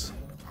blockers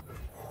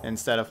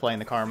instead of playing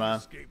the Karma.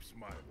 Escapes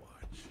my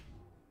watch.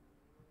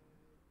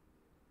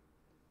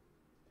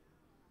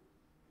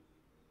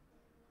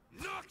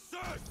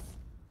 Noxus!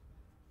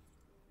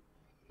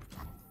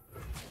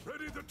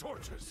 Ready the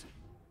torches.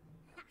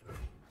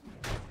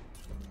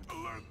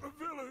 Alert the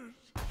village.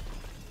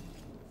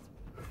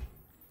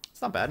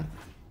 It's not bad.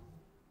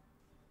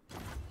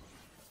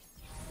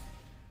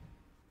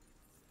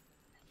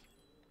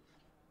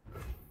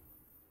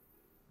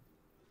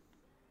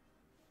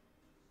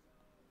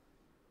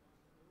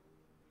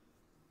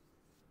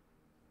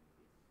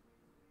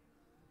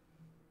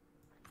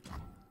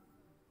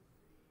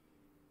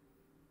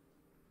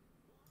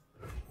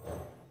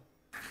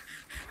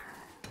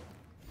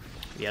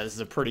 Yeah, this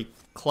is a pretty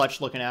clutch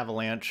looking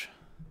Avalanche.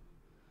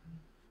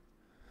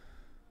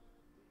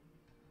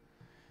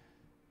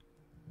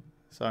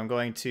 So I'm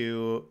going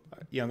to,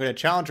 I'm going to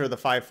Challenger the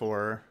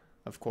 5/4,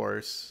 of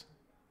course.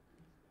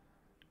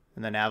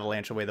 and then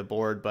avalanche away the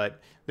board,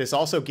 but this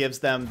also gives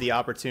them the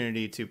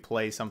opportunity to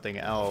play something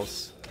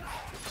else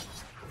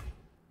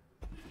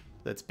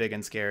that's big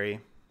and scary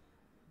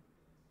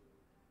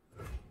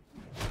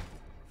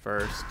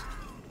first.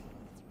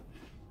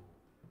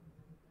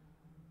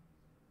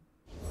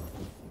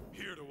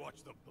 Here to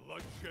watch the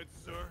bloodshed,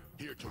 sir.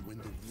 Here to win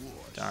the war.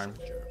 Darn.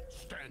 Soldier.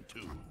 Stand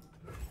to.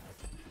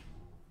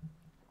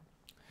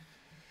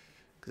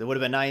 Because it would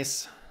have been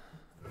nice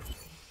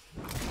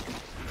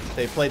if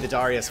they played the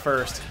Darius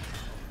first.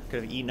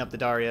 Could have eaten up the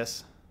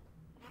Darius.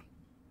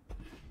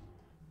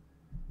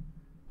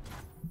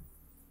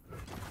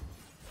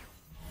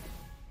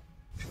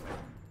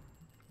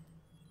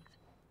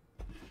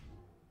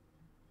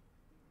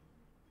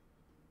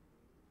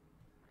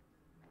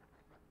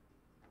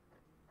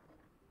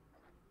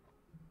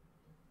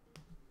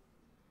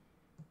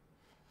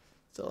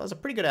 So that was a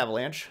pretty good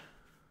avalanche.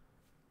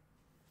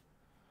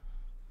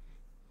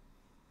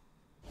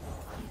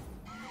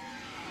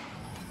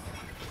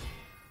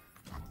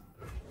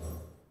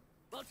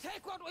 We'll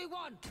take what we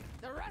want.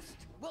 The rest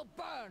will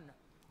burn.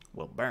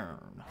 Will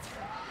burn.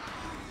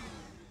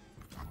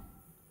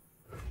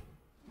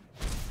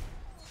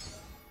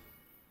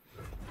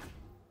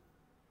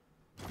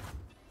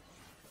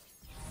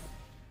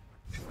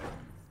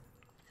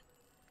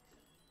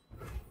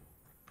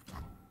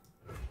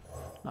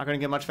 Not going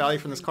to get much value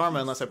from this karma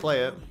unless I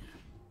play it.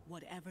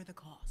 Whatever the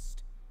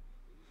cost.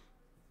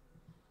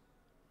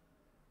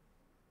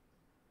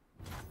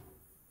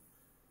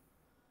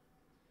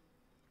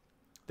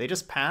 They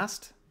just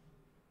passed?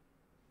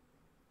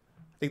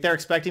 I think they're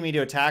expecting me to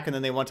attack and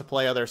then they want to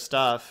play other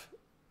stuff.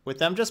 With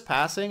them just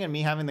passing and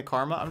me having the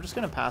karma, I'm just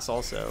going to pass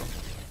also.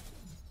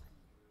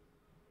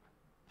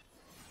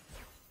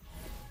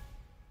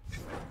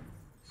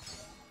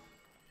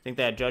 Think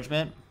they had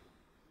judgment?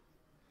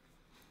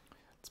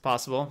 It's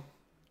possible,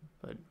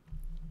 but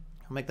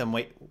I'll make them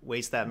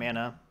waste that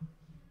mana.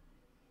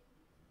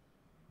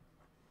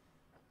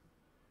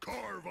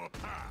 Carve a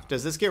path.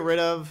 Does this get rid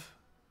of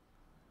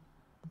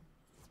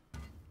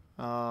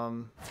you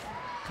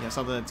know,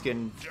 something that's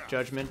getting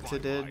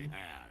judgmented? Hand.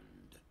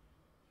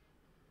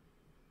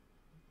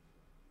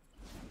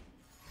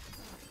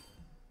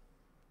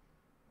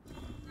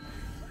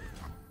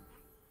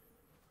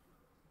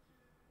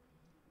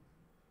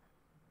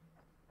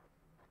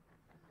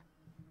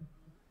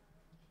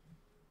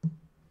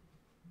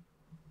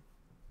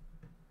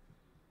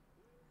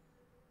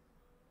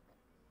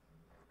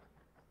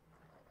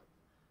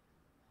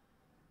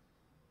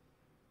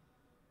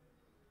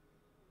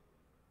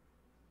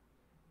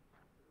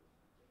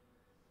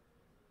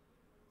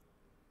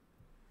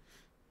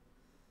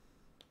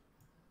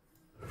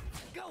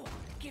 Go on,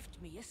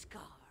 gift me a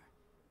scar.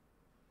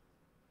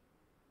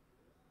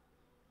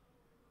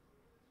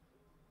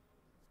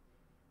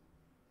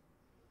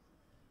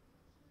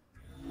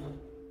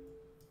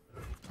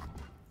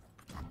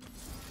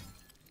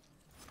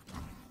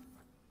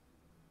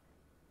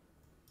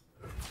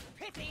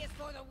 Pity is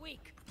for the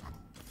weak.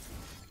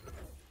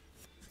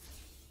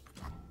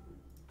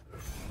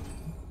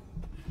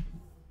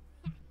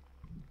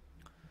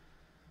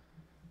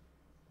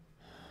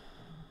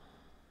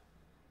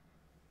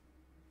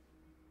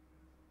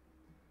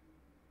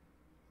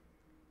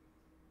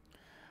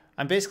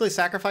 I'm basically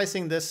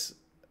sacrificing this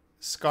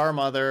Scar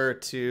Mother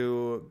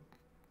to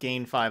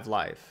gain 5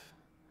 life.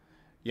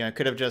 You know, I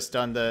could have just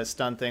done the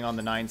stun thing on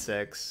the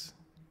 9/6.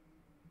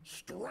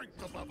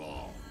 Strength above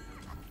all.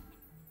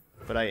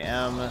 But I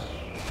am...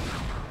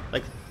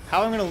 Like,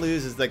 how I'm going to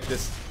lose is like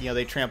this, you know,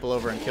 they trample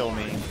over and kill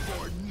me.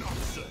 For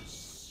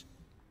Noxus.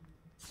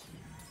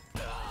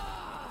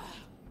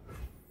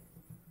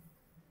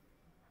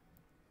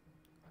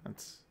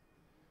 That's,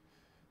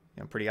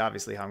 you know, pretty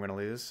obviously how I'm going to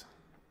lose.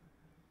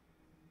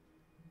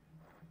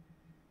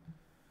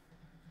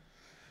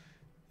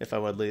 If I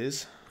would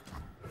lose.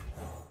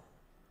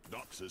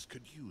 Noxus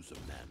could use a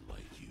man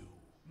like you.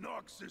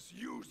 Noxus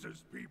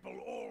uses people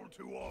all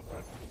too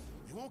often.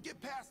 You won't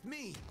get past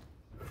me.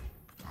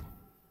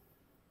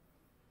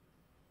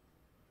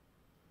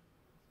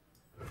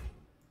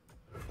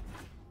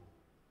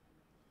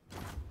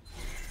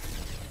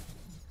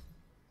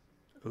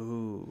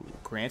 Ooh,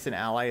 grant an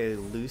ally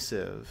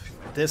elusive.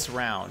 This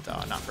round.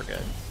 Oh, not for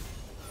good.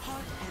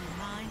 Heart and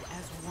mind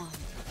as one.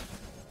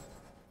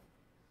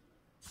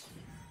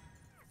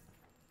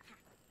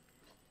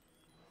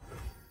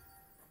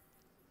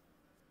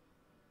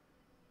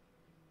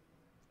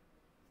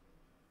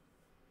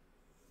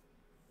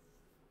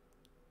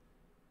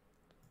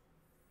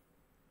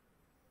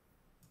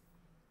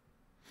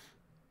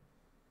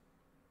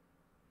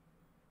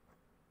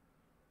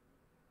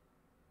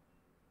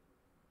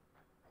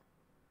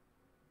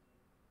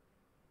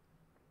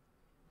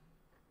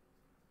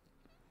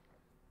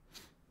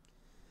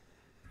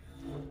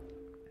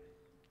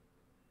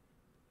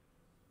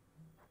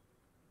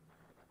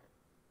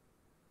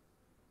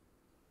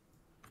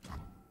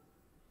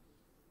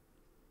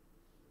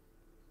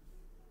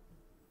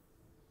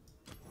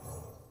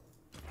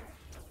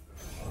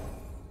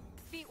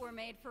 Feet were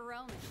made for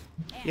roaming.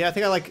 Yeah, I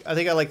think I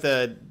like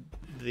the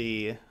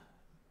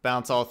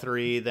bounce all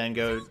three, then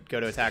go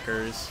to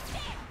attackers.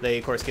 They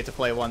of course get to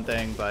play one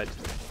thing, but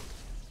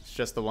it's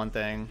just the one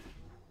thing.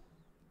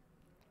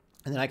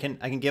 And then I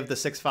can give the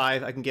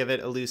 6/5. I can give it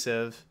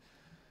elusive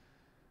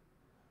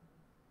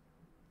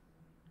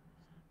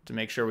to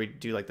make sure we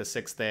do like the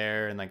 6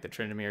 there and like the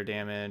Tryndamere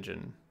damage,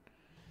 and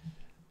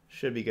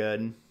should be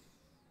good.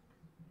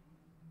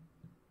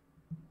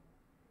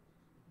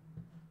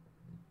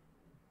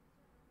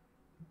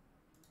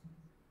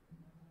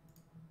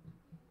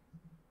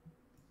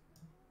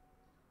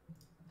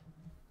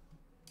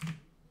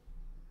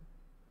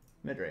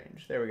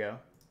 Mid-range. There we go.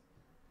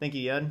 Thank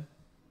you, Yud.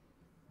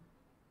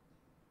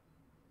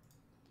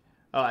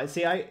 Oh, I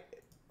see. I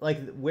like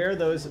where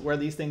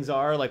these things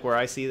are, like where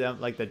I see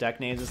them, like the deck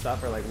names and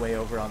stuff are like way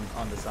over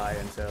on the side,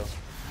 and so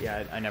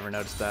yeah, I never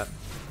noticed that.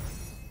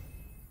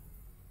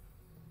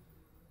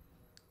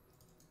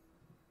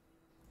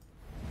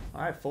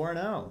 All right,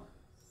 4-0.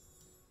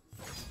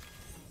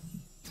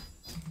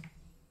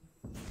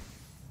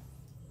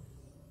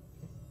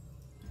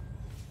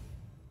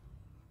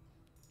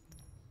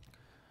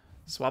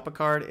 Swap a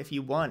card if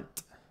you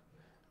want.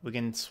 We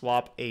can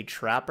swap a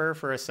Trapper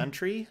for a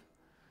Sentry.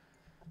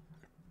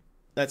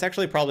 That's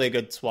actually probably a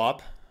good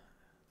swap.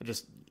 It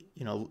just,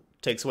 you know,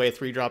 takes away a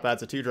 3-drop,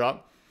 adds a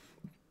 2-drop.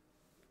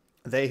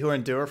 They Who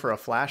Endure for a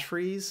Flash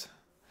Freeze.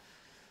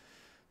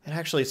 It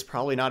actually is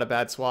probably not a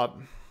bad swap.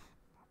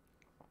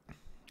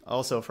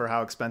 Also for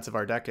how expensive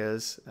our deck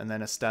is. And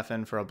then a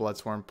Stefan for a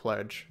Bloodsworn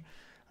Pledge.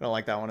 I don't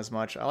like that one as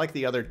much. I like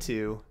the other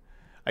two.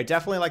 I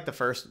definitely like the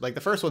first. Like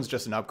the first one's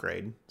just an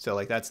upgrade. So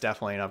like that's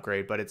definitely an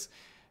upgrade. But it's,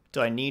 do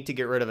I need to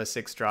get rid of a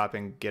 6-drop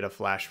and get a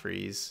Flash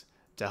Freeze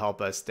to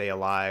help us stay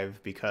alive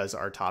because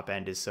our top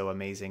end is so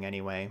amazing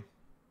anyway?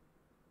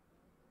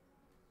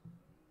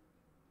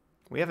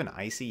 We have an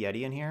Icy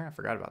Yeti in here? I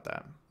forgot about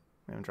that.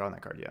 We haven't drawn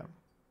that card yet.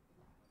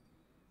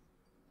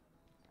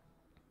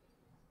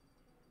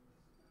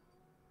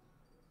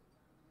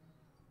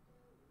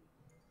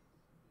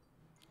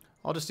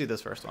 I'll just do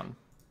this first one.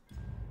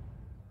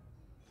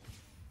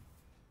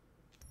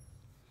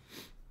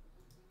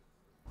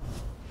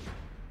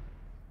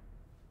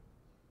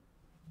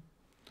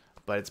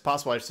 But it's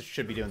possible I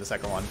should be doing the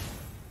second one.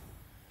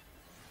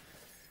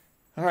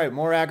 All right,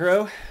 more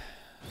aggro.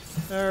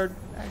 Or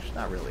actually,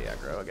 not really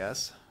aggro, I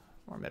guess.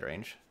 More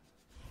mid-range.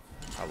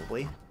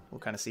 Probably. We'll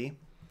kind of see.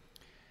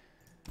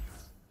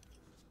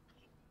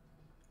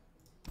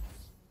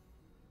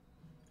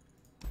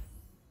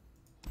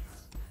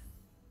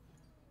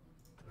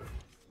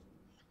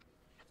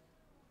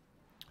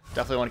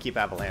 Definitely want to keep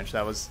Avalanche.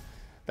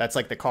 That's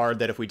like the card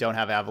that if we don't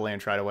have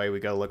Avalanche right away, we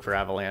go look for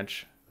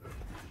Avalanche.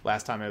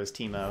 Last time it was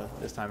Teemo,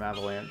 this time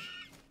Avalanche.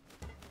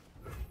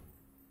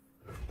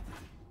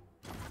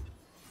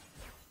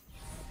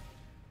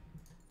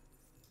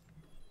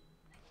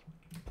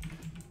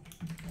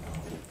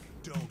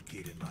 Don't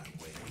get in my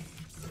way.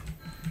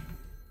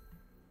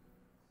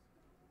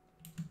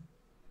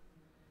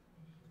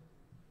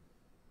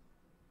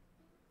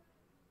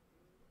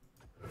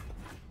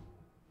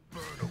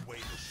 Burn away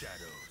the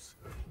shadows.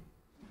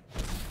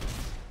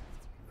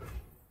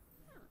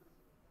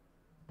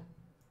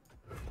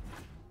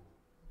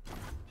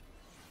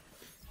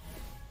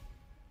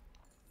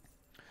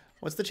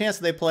 What's the chance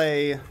that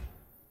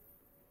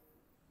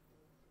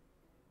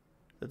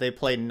they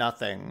play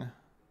nothing?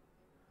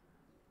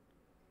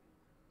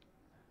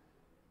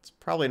 It's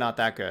probably not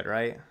that good,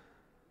 right?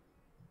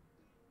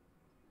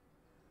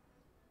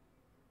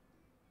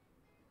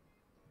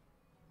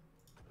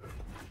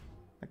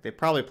 Like they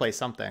probably play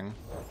something.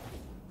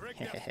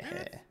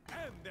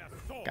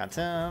 Got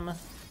him.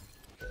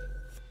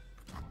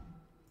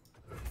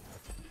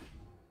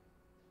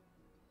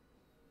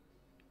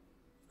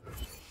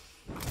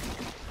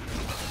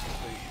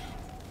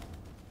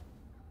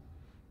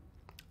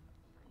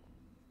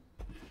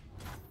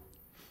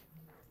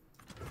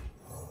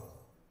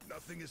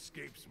 Nothing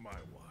escapes my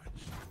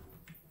watch.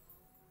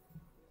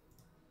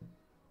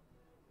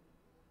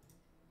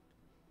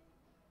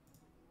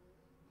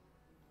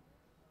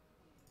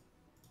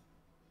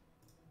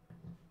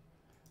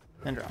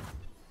 And draw.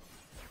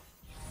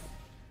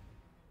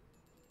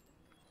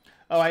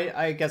 Oh,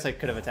 I guess I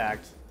could have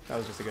attacked. That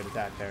was just a good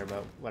attack there,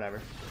 but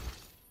whatever.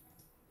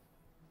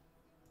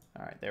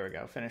 All right, there we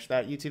go. Finish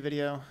that YouTube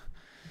video.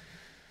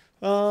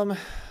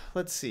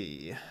 Let's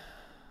see.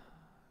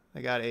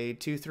 I got a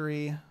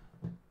 2/3.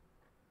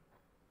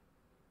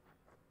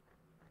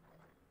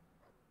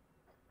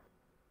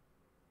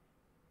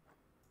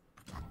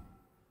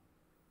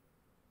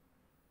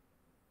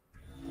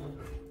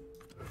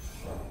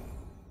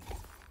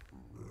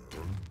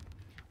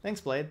 Thanks,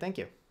 Blade. Thank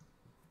you.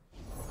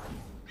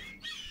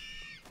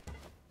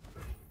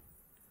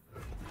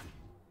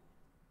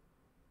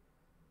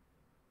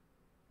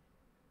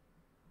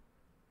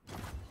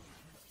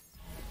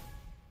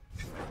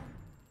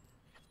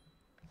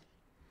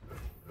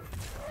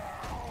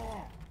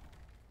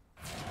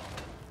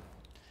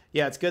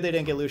 Yeah, it's good they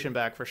didn't get Lucian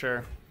back for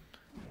sure.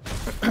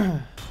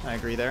 I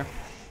agree there.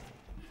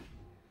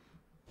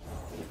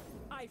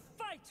 I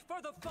fight for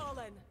the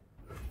fallen.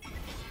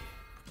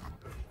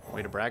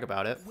 Way to brag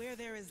about it. Where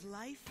there is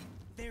life,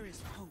 there is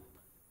hope.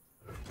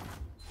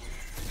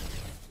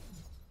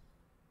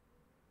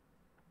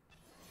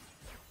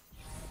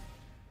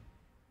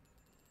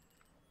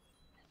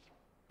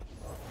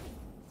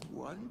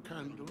 One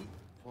candle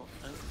for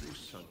every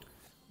soul.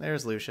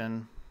 There's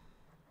Lucian.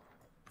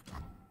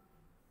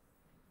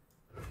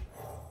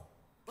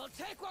 We'll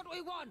take what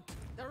we want.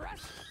 The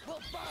rest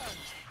will burn.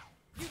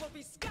 You will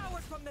be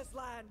scoured from this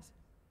land.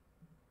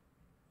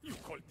 You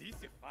call this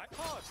a fight?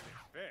 Hardly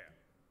fair.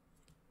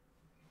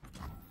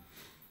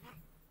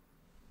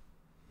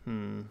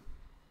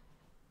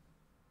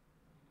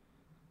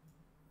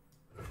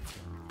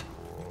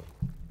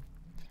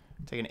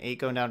 Taking 8,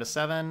 going down to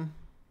 7.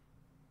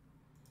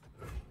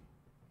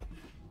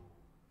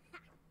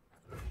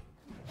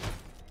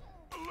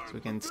 So we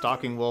can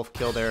Stalking Wolf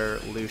kill their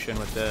Lucian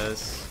with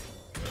this.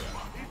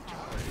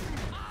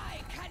 I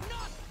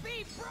cannot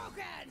be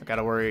broken. I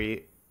gotta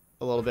worry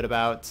a little bit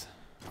about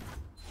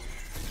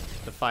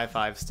the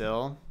 5/5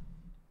 still.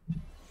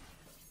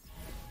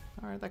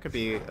 Alright, that could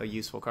be a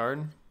useful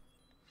card.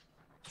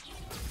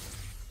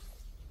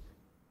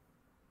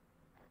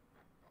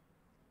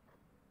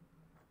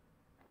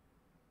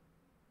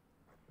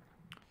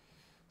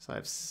 So I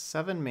have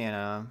 7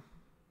 mana.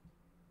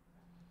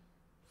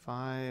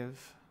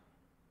 5,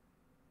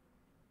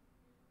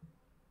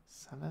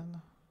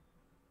 7.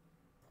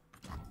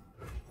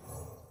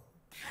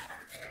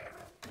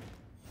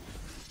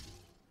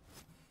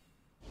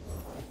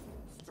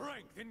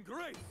 Strength and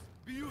grace,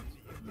 beauty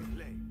in the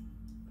flame.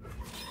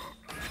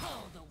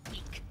 Call the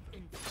weak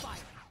in fire.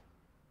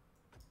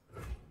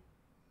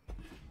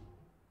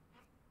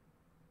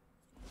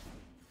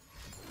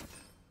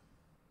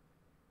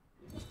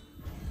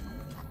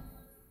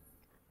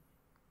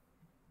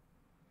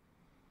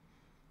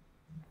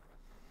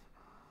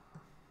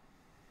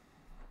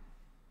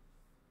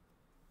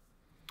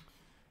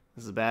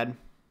 This is bad.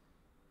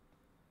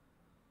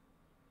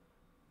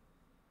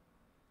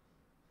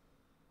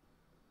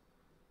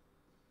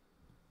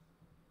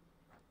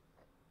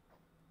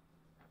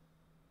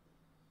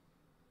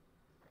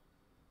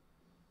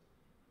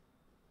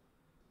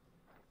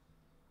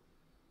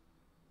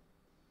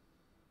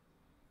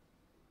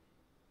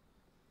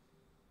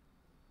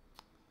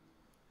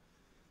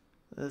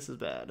 This is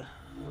bad.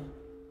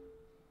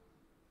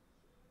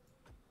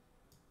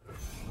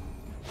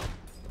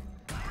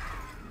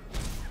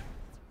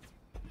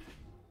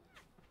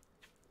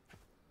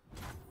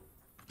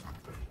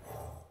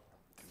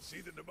 Can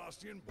see the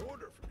Devastian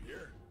border from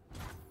here.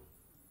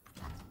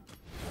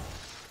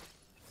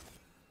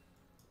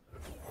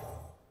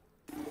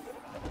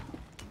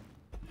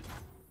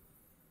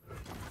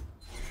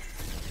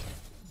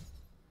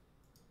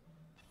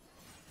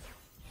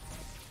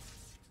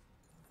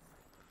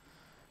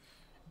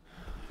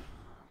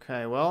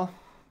 Okay, well,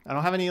 I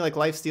don't have any like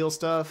lifesteal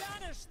stuff.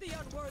 Banish the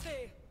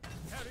unworthy.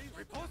 Harry,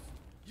 riposte.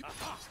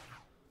 Aha!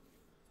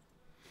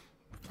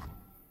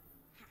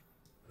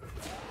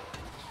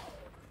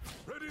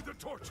 Ready the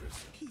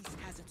torches. Peace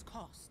has its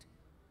cost.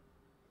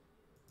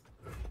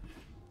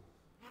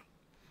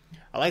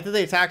 I like that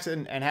they attacked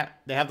and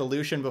they have the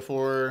Lucian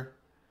before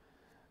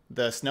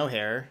the Snow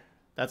Hare.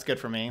 That's good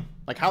for me.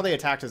 Like how they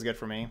attacked is good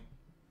for me.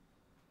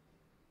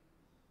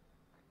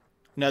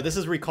 No, this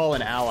is recall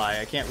an ally.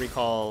 I can't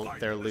recall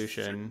their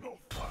Lucian.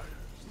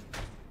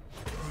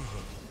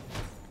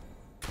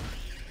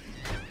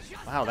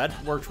 Wow,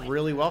 that worked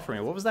really well for me.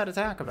 What was that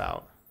attack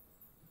about?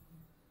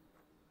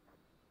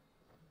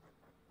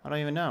 I don't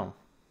even know.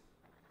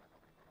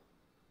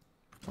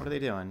 What are they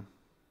doing?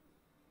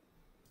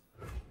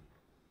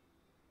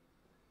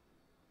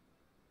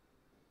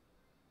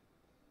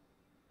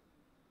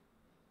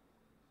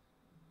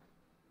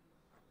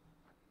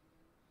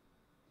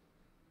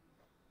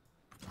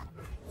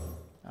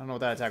 I don't know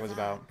what that attack was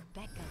about.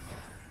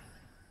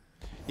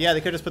 Yeah,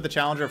 they could just put the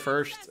challenger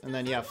first and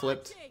then, yeah,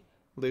 flipped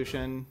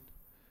Lucian.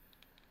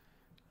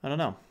 I don't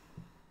know.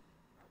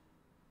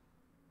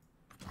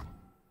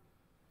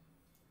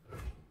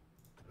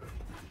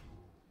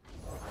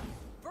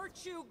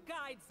 Virtue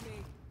guides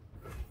me.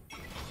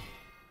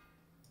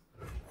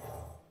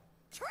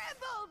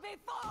 Tremble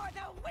before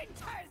the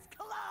winter's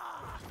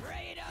claw!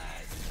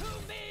 Raiders,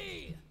 to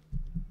me!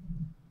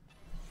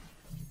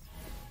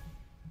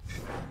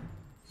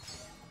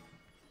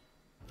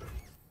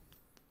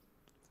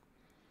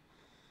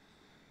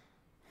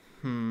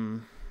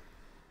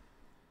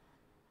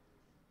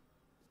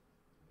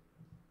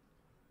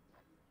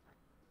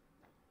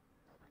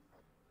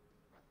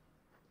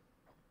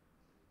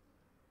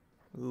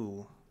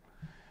 Ooh.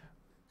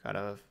 Got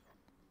a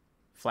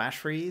flash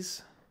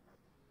freeze.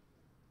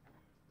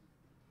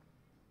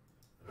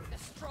 The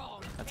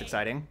strong That's take.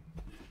 exciting.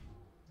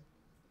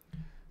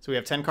 So we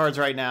have 10 cards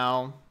right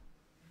now.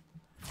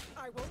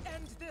 I will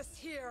end this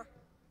here.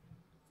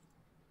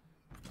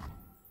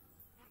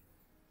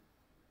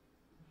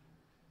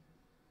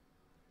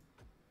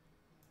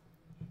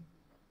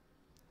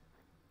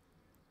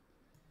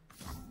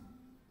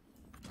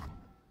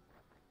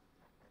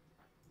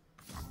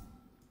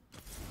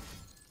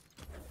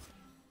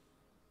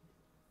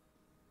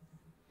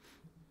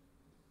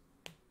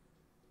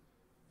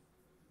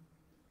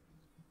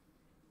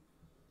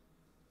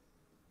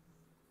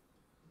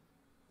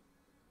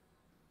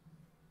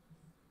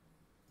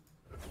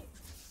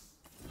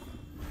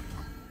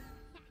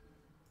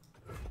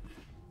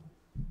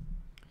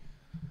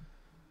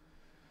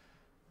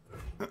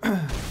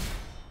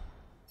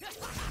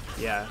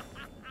 Yeah.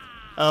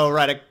 Oh,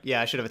 right.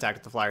 Yeah, I should have attacked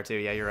with the flyer too.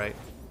 Yeah, you're right.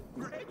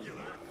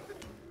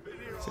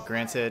 So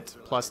grants it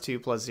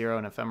 +2/+0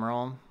 and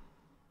ephemeral.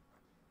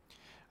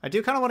 I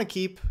do kind of want to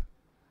keep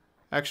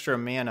extra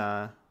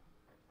mana.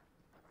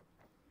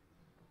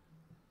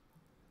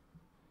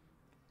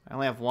 I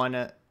only have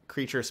one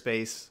creature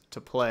space to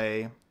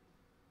play.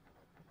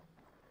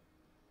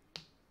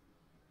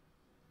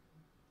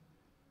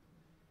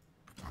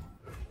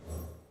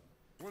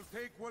 We'll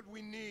take what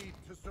we need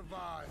to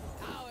survive.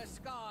 Our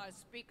scars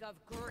speak of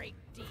great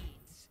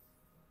deeds.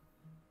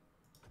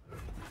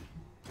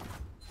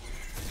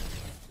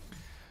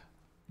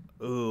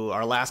 Ooh,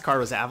 our last card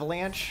was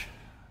Avalanche.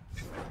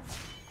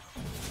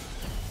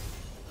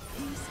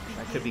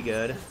 That could be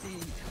good.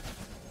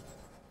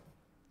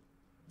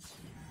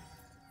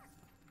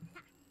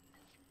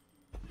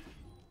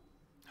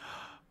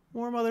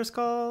 War Mother's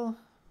Call.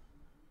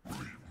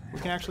 We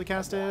can actually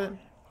cast it.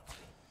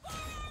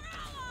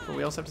 But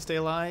we also have to stay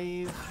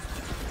alive.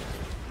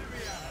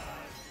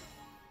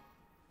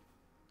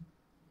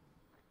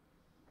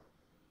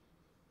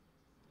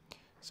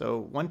 So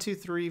 1, 2,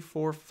 3,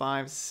 4,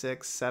 5,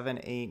 6, 7,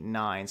 8,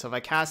 9. So if I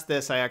cast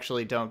this, I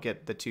actually don't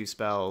get the 2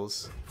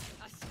 spells.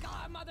 A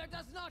Scar Mother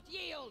does not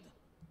yield.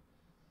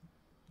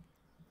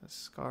 The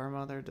Scar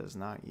Mother does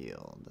not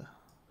yield.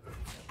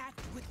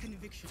 Act with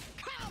conviction.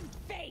 Come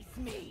face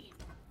me.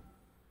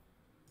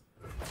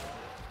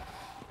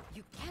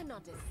 You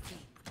cannot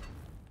escape.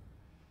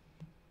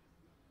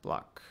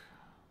 Block.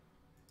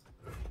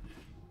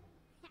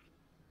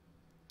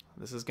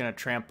 This is gonna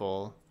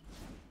trample.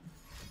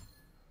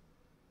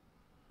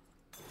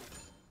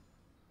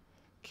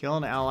 Kill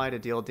an ally to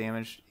deal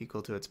damage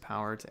equal to its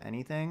power to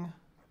anything.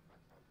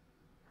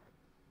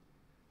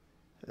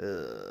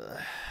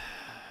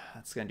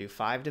 That's gonna do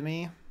 5 to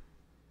me.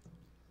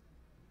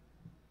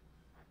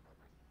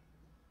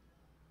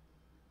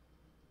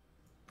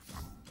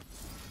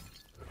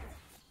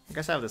 I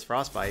guess I have this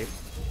Frostbite.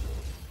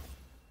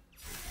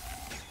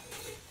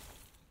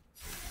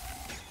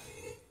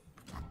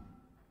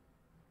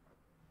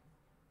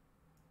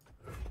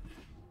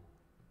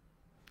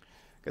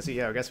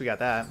 I guess we got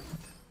that.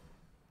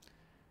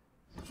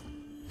 So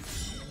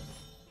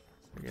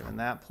we're giving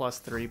that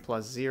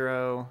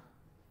 +3/+0.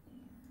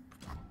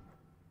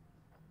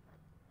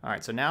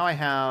 Alright, so now I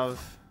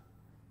have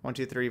 1,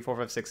 2, 3, 4,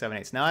 5, 6, 7,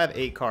 8. So now I have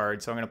 8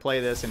 cards, so I'm going to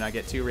play this and I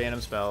get 2 random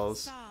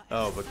spells.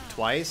 Oh, but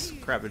twice?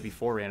 Crap, it'd be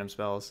 4 random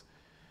spells.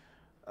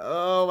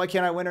 Oh, why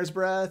can't I Winter's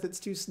Breath? It's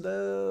too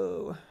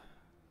slow.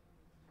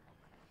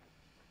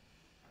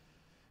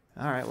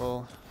 Alright,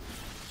 well,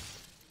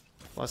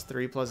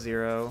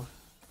 +3/+0.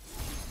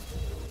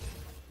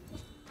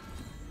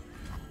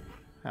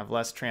 Have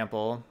less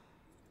trample.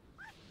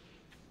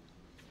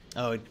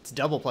 Oh, it's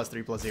double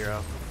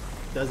 +3/+0.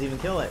 Doesn't even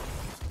kill it.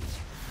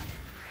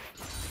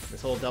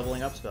 This whole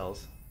doubling up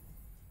spells.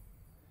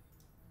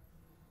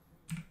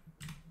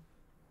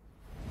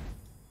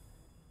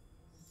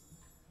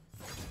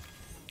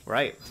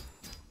 Right.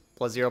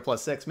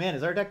 +0/+6. Man,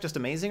 is our deck just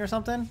amazing or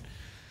something?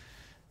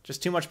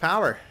 Just too much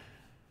power.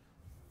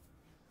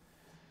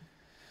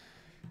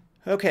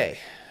 Okay.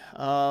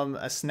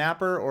 A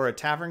Snapper or a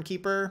Tavern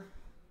Keeper.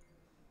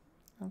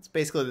 It's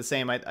basically the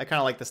same. I kind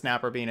of like the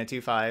Snapper being a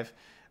 2/5.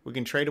 We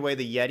can trade away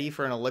the Yeti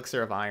for an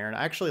Elixir of Iron.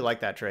 I actually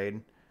like that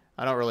trade.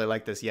 I don't really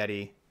like this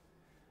Yeti.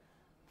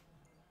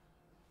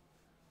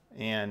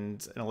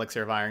 And an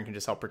Elixir of Iron can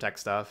just help protect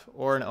stuff.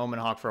 Or an Omen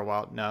Hawk for a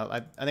while. No, I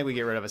think we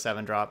get rid of a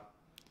 7-drop.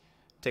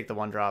 Take the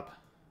 1-drop.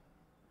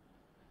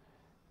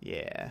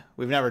 Yeah.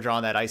 We've never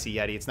drawn that Icy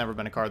Yeti. It's never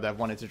been a card that I've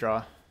wanted to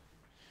draw.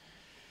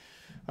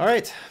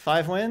 Alright,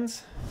 5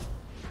 wins.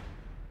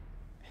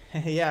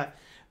 Yeah.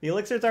 The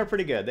elixirs are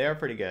pretty good. They are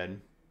pretty good.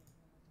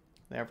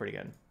 They are pretty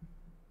good.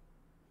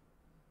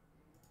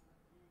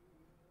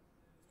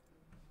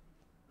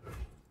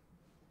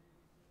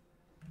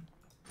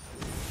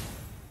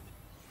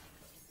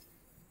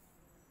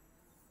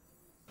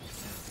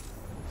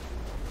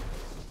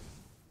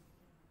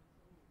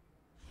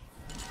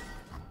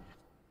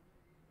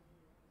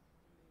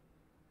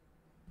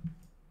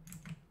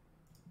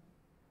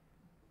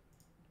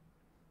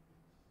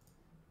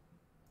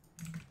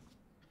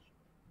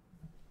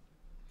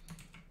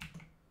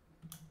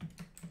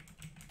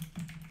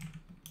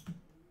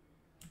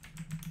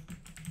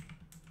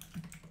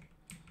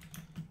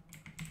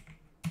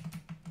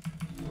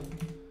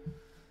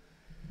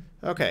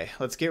 Okay,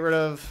 let's get rid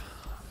of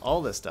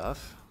all this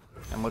stuff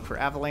and look for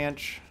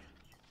Avalanche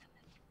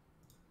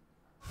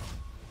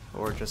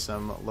or just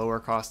some lower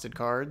costed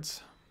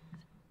cards.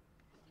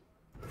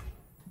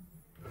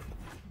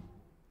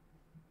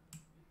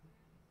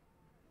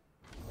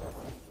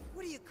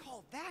 What do you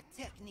call that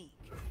technique?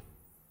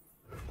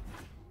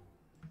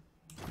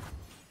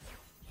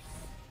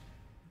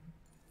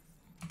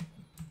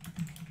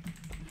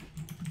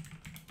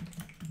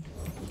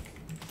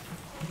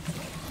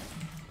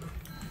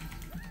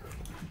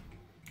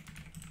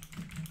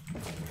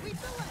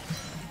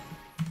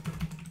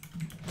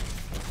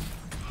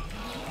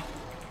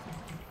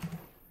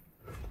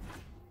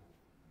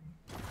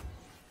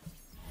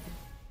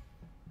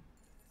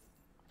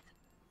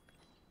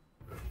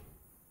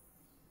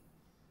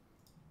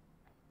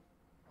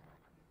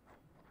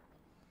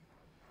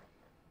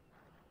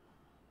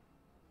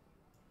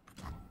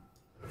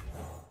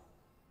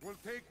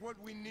 take what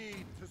we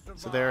need to survive.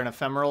 So they're an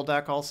ephemeral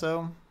deck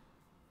also.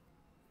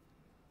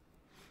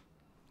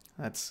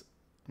 That's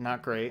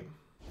not great.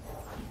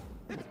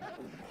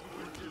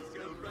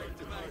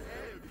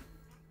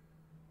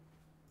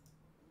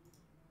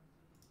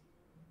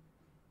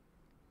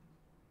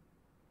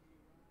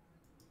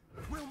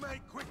 We'll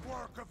make quick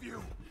work of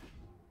you.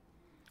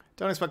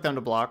 Don't expect them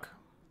to block.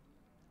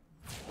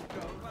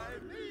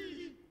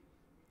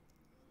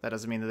 That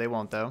doesn't mean that they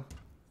won't, though.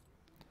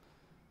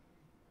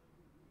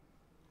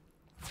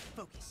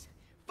 Focus.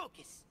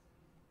 Focus.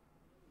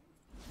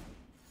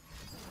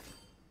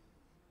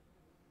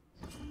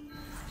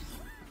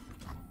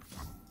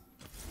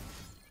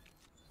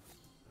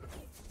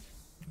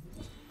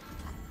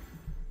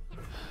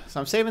 So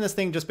I'm saving this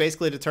thing just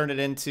basically to turn it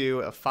into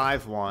a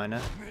 5/1.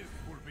 This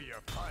will be a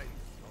fine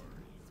story.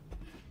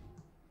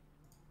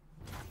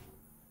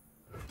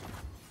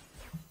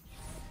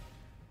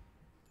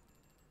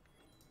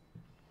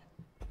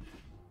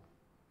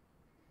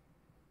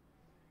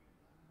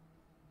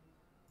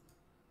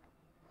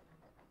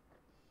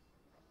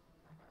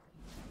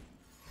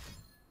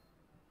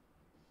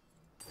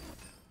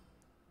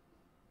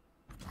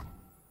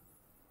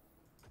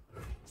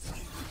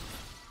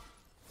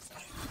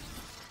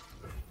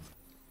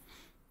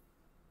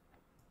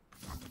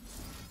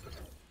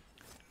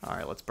 All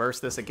right, let's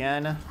burst this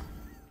again.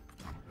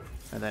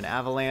 And then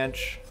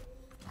avalanche.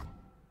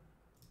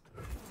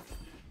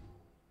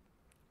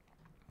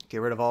 Get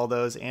rid of all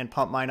those and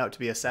pump mine up to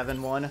be a 7/1.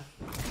 Another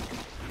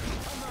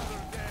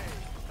day,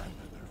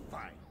 another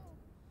fight.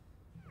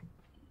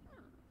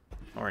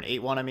 Or an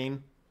 8/1, I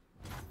mean.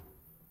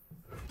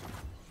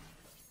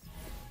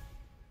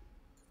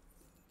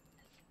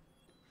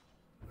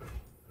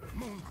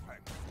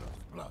 Moonfang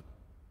loves blood.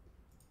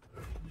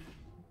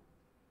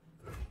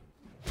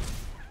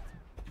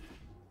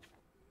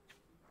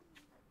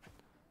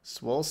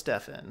 Swole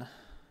Stefan.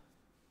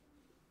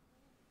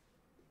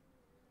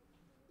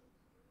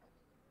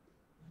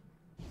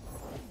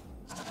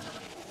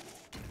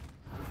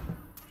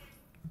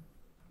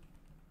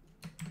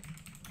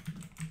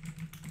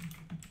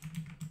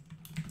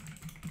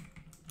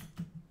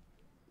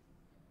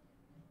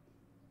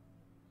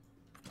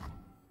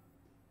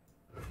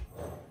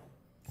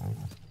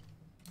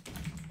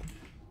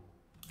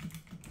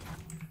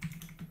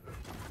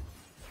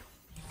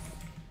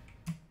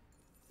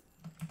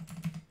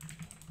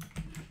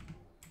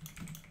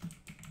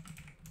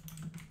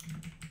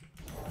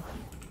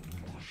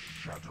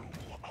 Shadow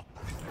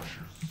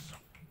approaches.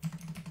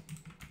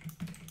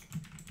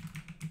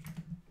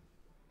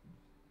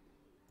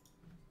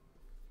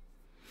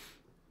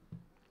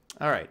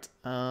 All right.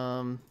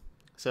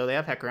 So they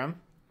have Hecarim.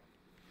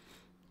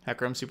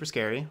 Hecarim, super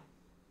scary.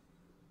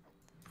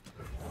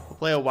 We'll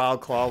play a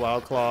Wild Claw.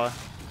 Wild Claw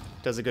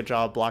does a good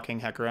job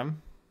blocking Hecarim.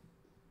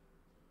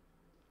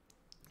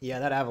 Yeah,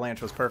 that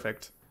avalanche was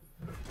perfect.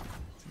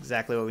 That's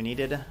exactly what we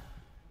needed.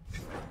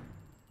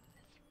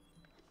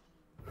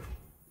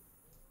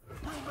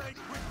 We'll make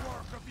quick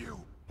work of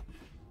you.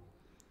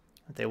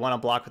 If they want to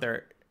block with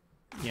their,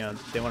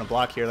 they want to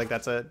block here. Like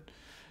that's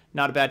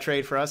not a bad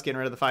trade for us, getting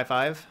rid of the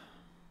 5/5.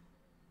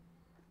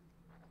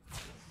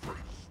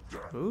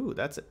 Ooh,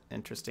 that's an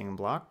interesting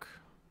block.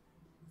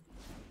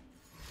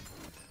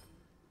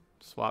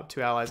 Swap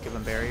 2 allies, give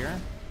them barrier.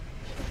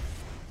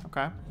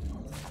 Okay.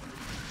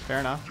 Fair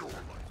enough.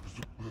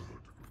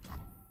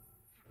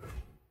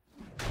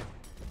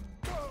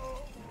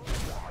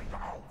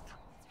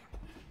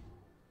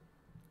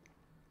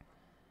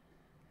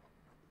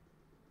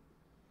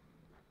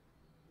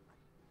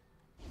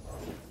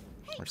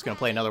 We're just going to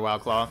play another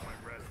Wild Claw.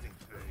 Resting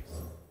face.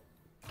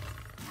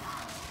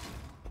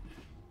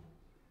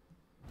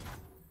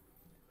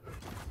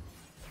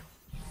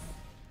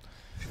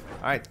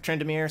 Alright,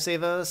 Tryndamere,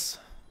 save us.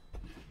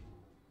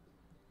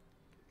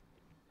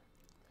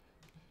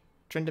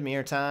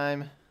 Tryndamere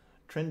time.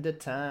 Trynda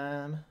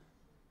time.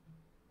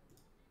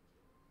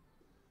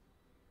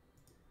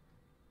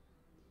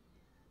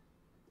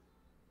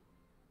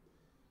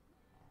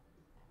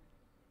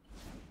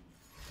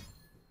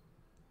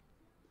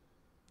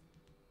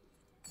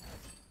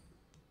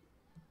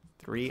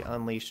 Three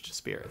unleashed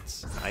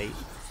spirits. I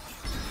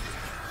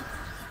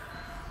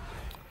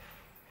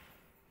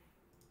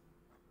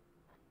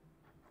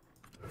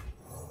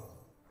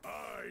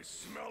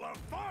smell a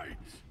fight.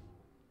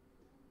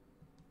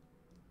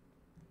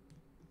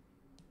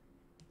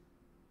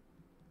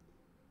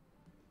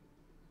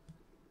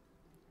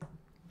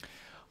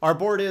 Our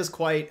board is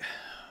quite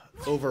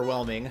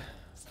overwhelming,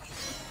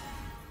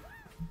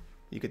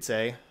 you could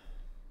say.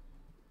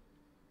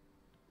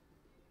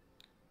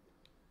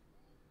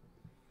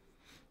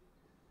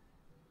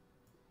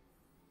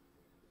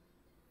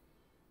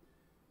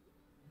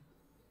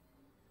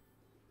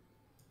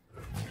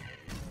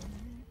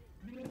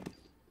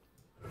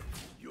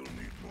 You'll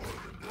need more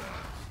than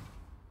that.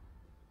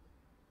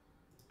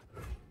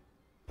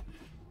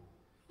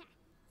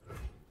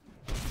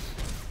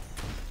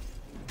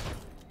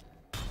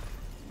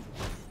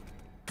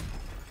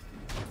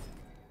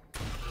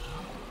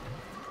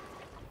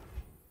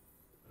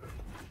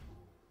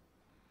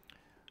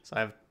 So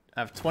I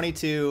have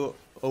 22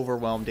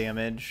 overwhelm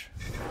damage.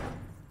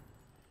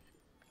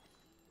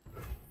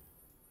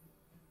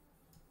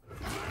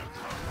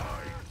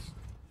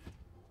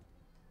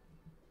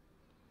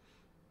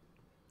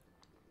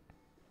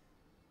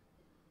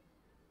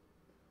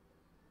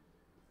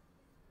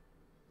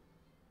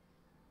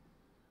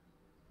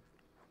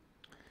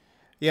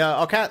 Yeah,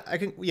 I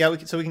can. Yeah, we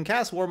can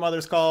cast War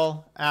Mother's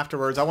Call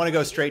afterwards. I want to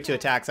go straight to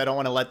attacks. I don't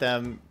want to let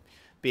them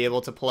be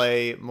able to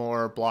play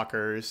more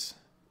blockers.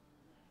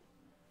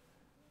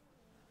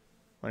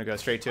 I want to go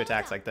straight to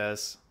attacks like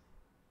this.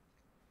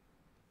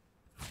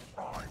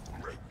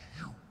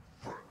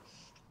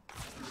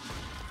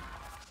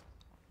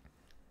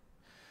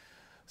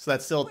 So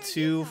that's still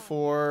 2,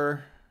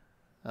 4.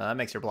 That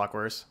makes your block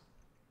worse.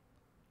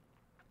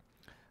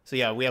 So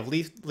yeah, we have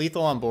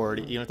lethal on board,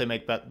 even if they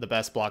make the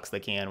best blocks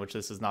they can, which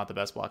this is not the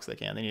best blocks they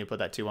can. They need to put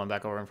that 2-1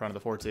 back over in front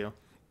of the 4-2.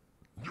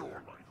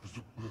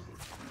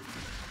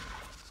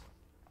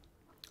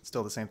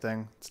 Still the same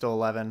thing. Still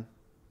 11.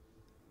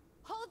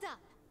 Hold up.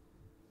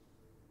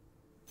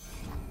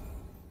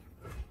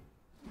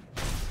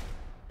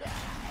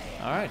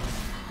 All right.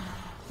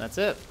 That's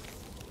it.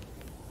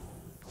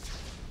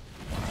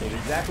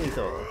 Exactly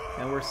so.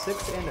 And we're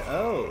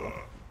 6-0.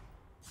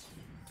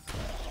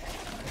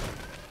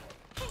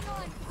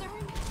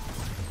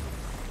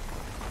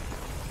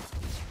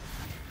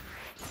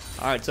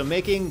 Alright, so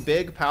making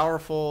big,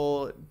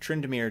 powerful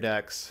Tryndamere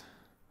decks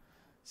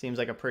seems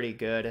like a pretty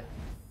good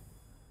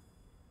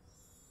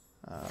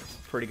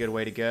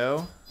way to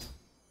go.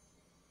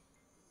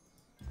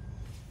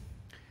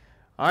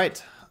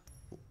 Alright,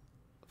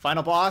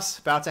 final boss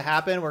about to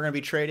happen. We're going to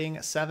be trading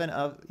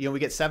we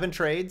get 7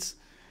 trades.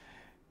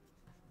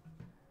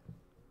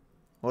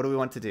 What do we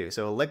want to do?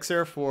 So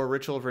Elixir for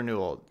Ritual of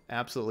Renewal.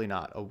 Absolutely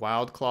not. A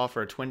Wild Claw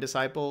for Twin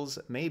Disciples.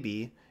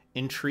 Maybe.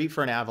 Entreat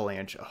for an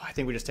Avalanche. Oh, I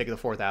think we just take the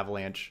 4th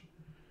Avalanche.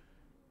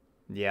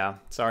 Yeah,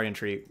 sorry,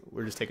 Entreat.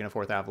 We're just taking a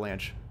 4th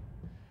Avalanche.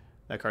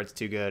 That card's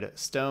too good.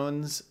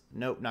 Stones.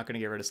 Nope, not going to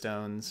get rid of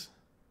Stones.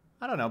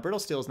 I don't know. Brittle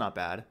Steel's not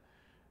bad.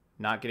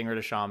 Not getting rid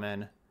of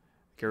Shaman.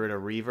 Get rid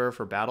of Reaver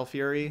for Battle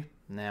Fury.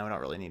 No, we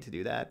don't really need to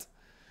do that.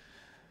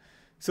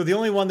 So the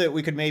only one that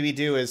we could maybe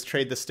do is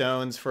trade the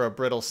Stones for a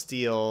Brittle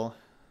Steel.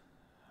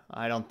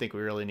 I don't think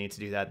we really need to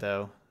do that,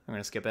 though. I'm going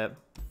to skip it.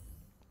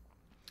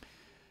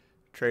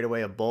 Trade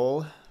away a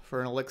Bull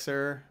for an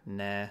Elixir?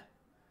 Nah.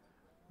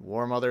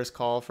 War Mother's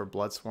Call for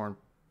Bloodsworn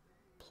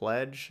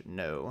Pledge?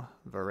 No.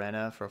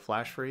 Verena for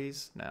Flash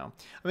Freeze? No.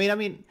 I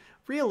mean,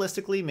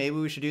 realistically, maybe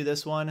we should do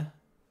this one.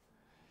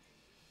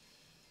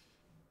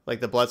 Like,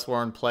 the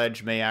Bloodsworn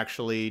Pledge may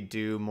actually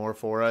do more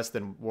for us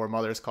than War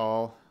Mother's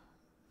Call.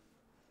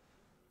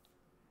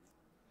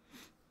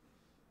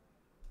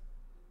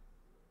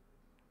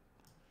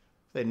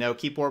 Say no,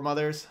 keep War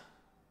Mothers?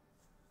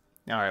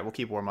 Alright, we'll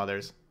keep War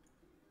Mothers.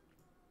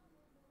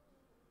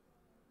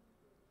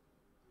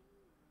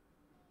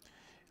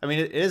 I mean,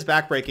 it is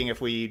backbreaking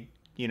if we,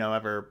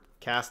 ever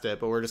cast it,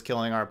 but we're just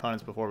killing our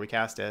opponents before we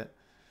cast it.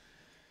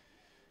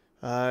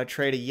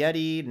 Trade a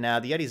Yeti. Nah,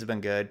 the Yetis have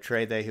been good.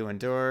 Trade They Who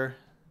Endure.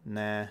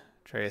 Nah.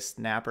 Trade a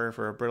Snapper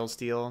for a Brittle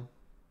Steel.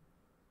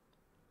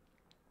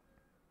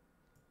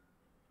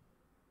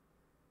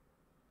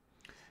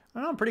 I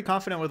don't know, I'm pretty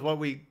confident with what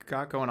we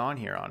got going on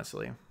here,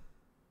 honestly.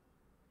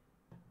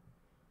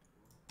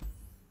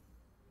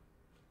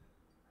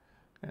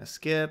 Gonna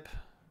skip.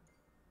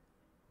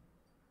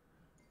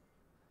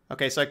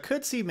 Okay, so I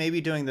could see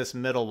maybe doing this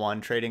middle one,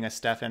 trading a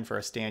Stefan for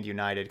a Stand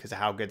United because of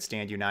how good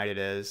Stand United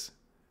is.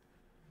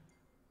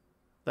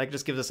 That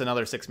just gives us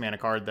another 6-mana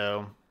card,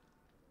 though.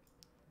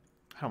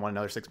 I don't want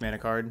another 6-mana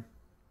card.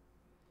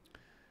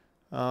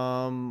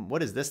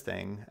 What is this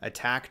thing?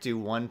 Attack, do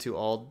 1 to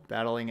all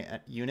battling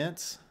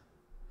units?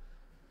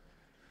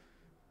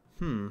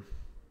 It's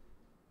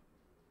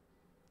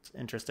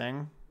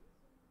interesting.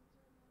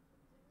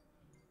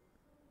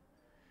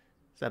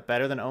 Is that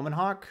better than Omen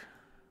Hawk?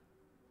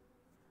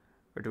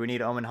 Or do we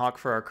need Omen Hawk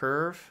for our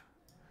curve?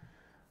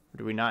 Or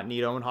do we not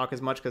need Omen Hawk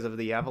as much because of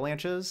the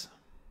avalanches?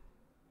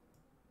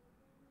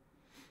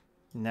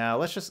 No,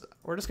 we're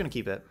just gonna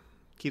keep it.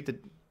 Keep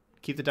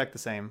the deck the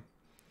same.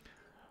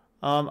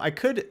 I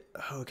could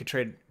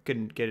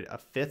couldn't get a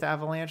 5th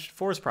avalanche.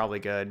 4 is probably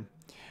good.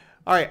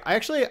 All right,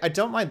 I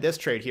don't mind this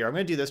trade here. I'm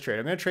gonna do this trade.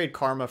 I'm gonna trade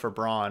Karma for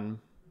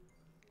Brawn.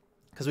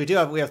 Because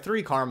we have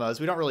 3 Karmas.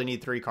 We don't really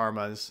need 3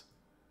 Karmas.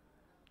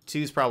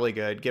 2's probably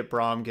good. Get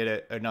Braum,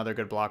 get another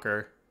good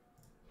blocker.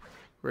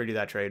 We're gonna do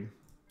that trade.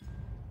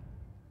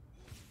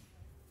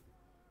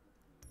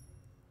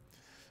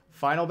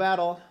 Final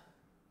battle.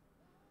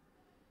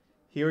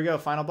 Here we go,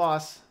 final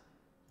boss.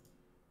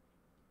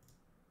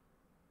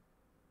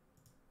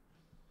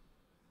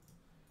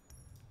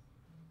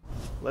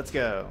 Let's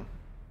go.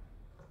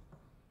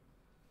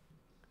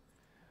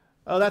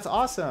 Oh, that's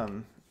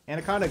awesome.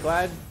 Anaconda,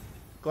 glad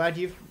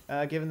you've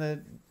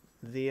given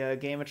the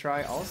game a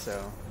try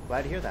also.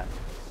 Glad to hear that.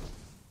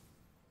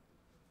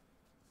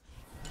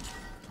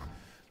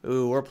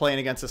 Ooh, we're playing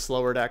against a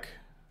slower deck.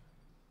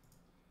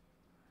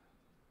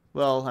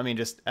 Well, I mean,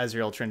 just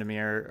Ezreal,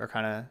 Tryndamere are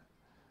kind of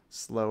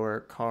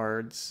slower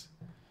cards.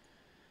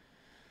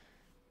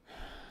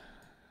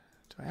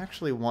 Do I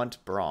actually want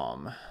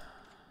Braum?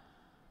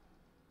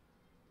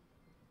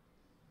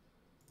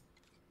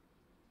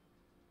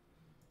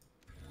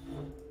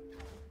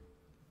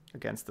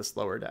 Against the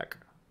slower deck.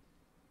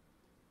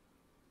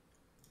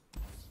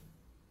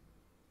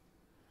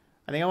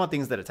 I think I want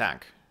things that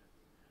attack.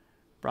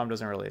 Braum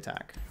doesn't really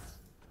attack.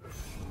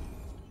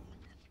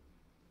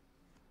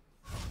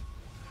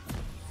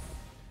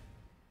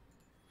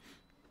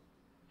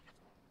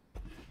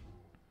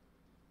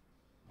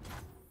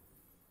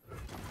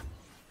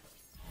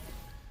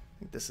 I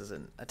think this is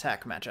an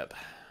attack matchup.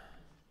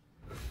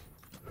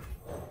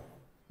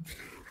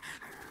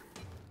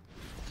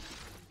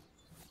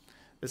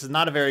 This is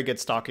not a very good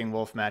Stalking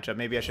Wolf matchup.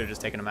 Maybe I should have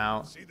just taken him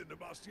out. See the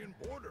Nebastian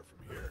border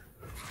from here.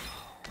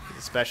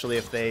 Especially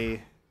if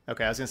they...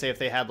 Okay, I was going to say if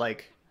they had,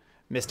 like,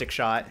 Mystic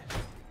Shot.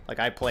 Like,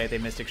 I play it, they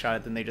Mystic Shot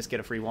it, then they just get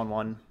a free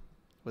 1-1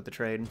 with the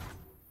trade.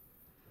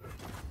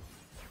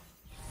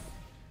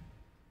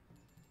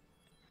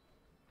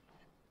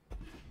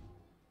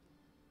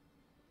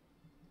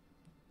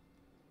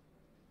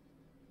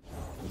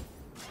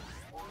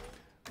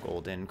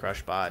 Golden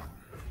Crush Bot.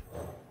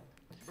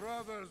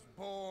 Brothers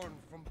born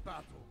from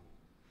battle.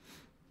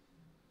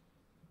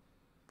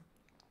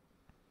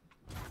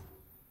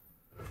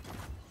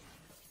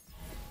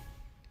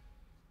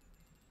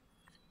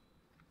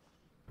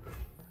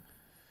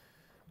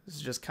 This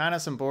is just kind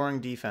of some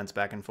boring defense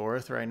back and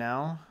forth right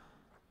now.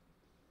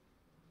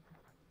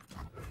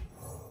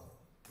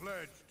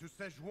 Pledge to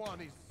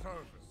Sejuani's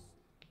service.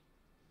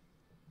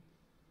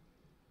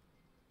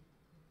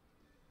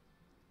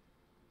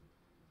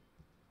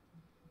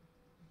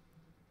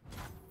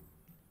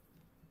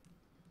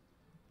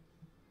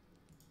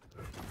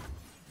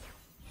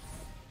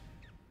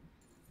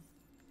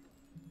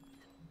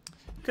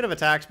 Could have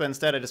attacked, but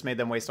instead I just made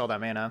them waste all that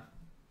mana.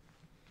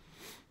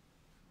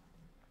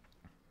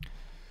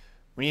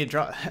 We need to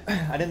draw...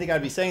 I didn't think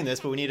I'd be saying this,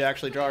 but we need to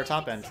actually draw our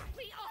top end.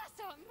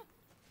 Awesome.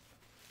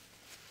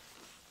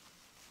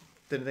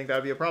 Didn't think that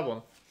would be a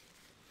problem.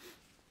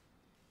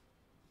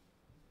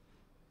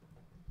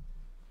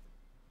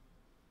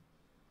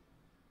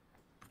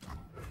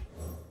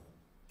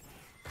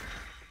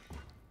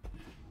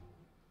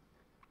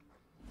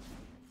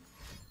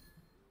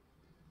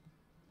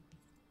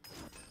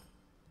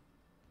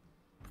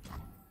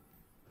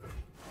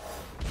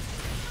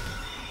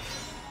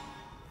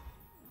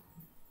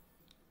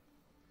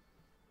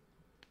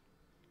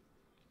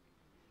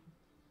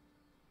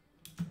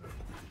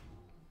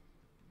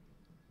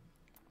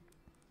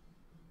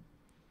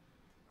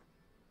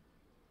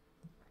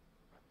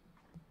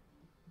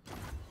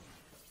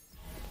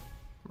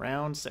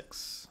 Round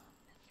 6.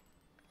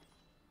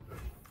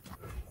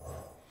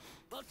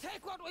 We'll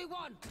take what we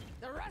want.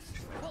 The rest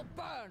will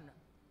burn.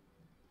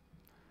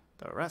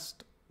 The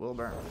rest will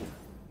burn.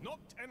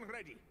 Knocked and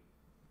ready.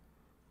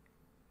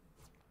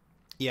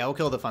 Yeah, we'll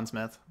kill the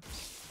Funsmith.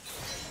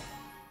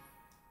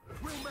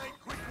 We'll make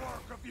quick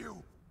work of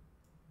you.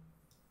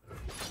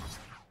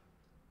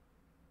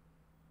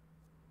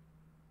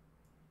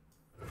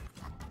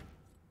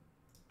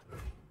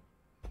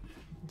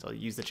 So I'll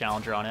use the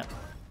Challenger on it.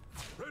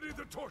 Ready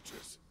the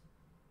torches.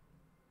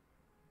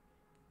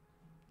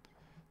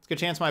 It's a good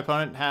chance my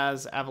opponent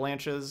has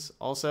Avalanches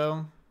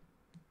also.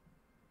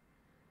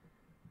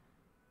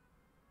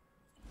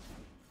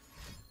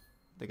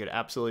 They could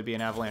absolutely be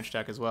an Avalanche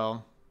deck as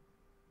well.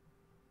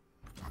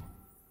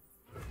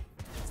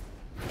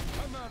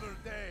 Another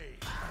day.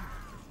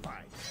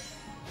 Fight.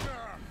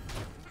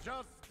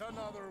 Just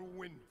another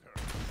winter.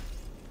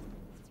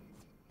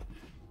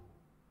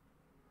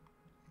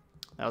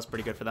 That was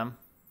pretty good for them.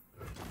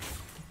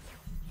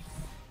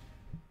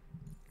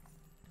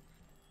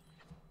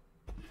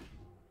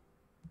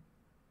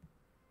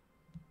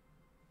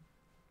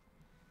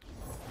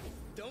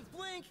 Don't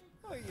blink,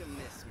 or you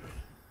miss me.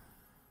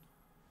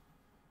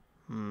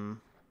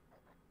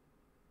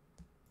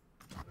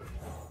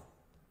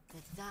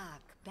 The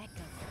dark beckons.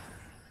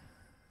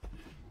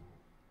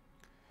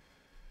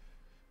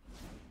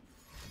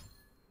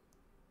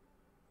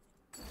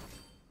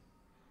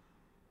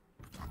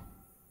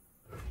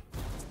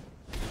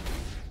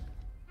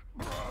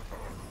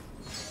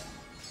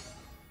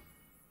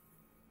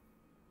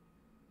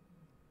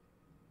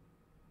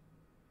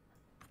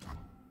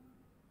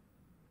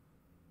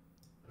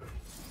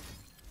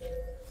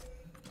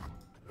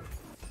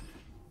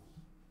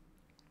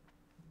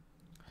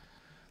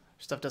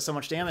 Stuff does so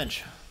much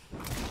damage.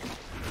 Another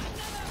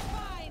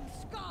fine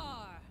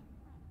scar.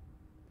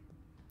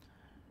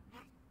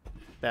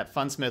 That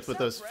Funsmith with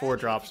those 4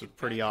 drops was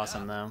pretty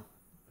awesome though.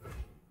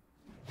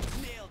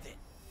 Nailed it.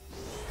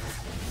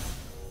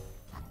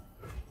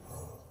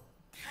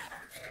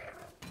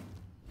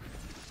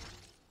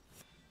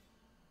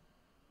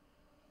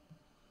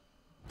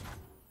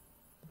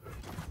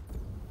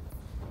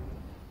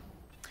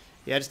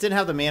 Yeah, I just didn't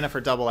have the mana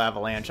for double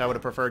Avalanche. I would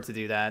have preferred to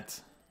do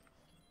that.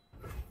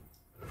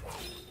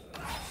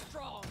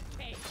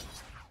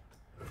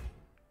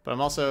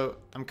 But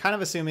I'm kind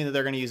of assuming that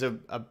they're going to use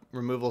a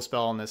removal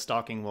spell on this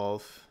Stalking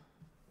Wolf.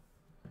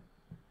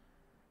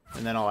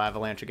 And then I'll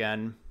Avalanche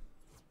again.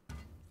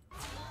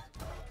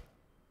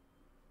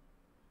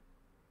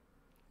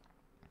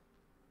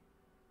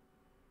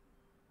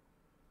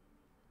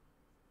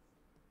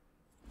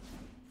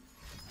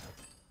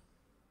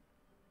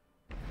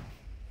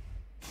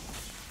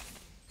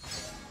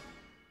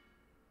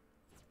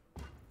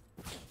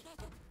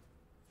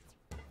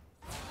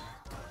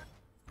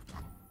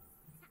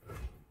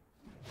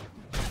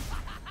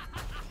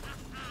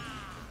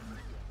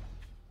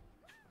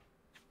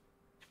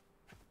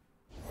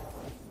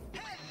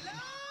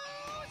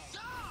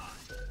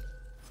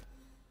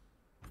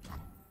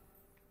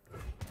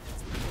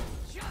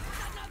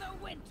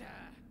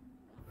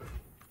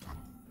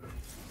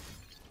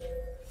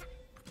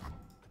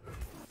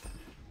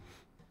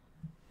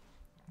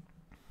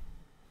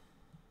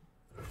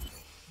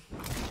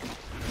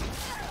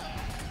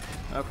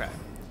 Okay.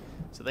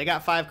 So they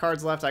got 5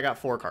 cards left, I got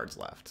 4 cards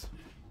left.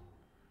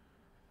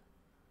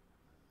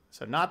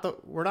 So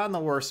we're not in the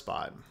worst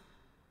spot.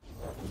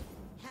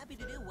 Happy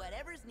to do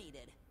whatever's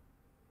needed.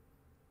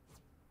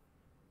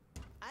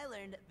 I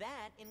learned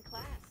that in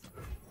class.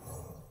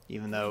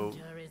 Even though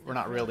we're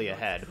not really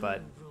ahead,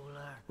 but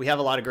we have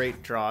a lot of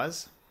great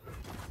draws.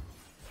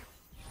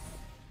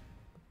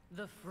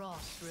 The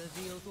frost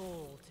reveals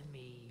all to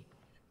me.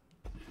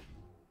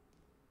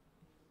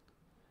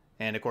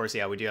 And of course,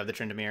 yeah, we do have the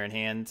Tryndamere in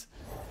hand.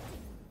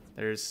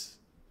 There's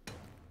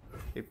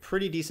a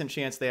pretty decent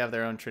chance they have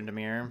their own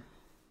Tryndamere.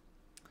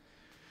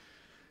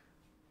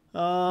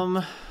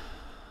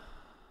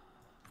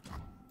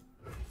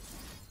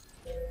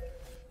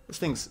 This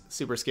thing's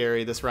super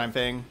scary, this Rhyme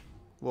Fang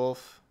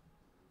Wolf.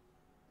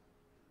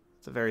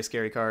 It's a very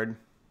scary card.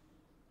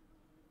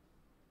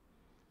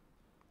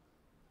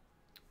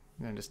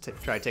 I'm gonna just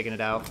try taking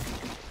it out.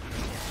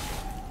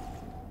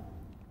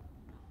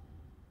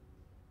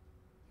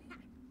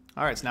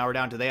 Alright, so now we're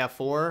down to they have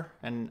 4,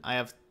 and I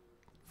have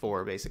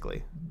 4,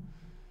 basically.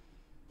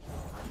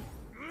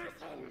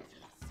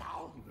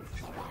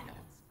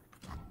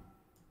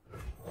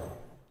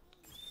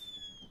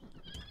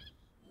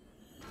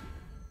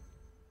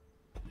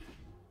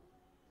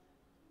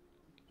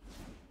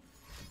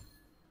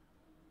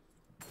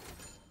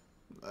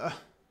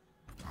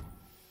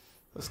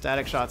 Those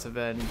static shots have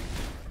been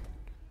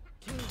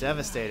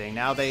devastating.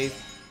 Now they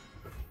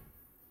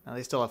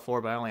still have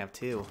 4, but I only have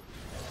 2.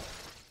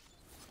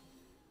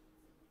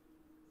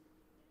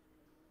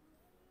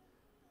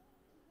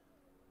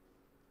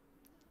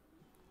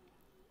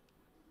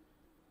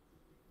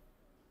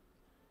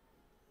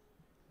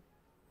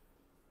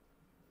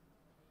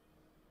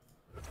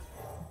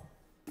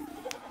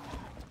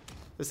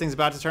 This thing's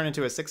about to turn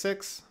into a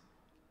 6/6.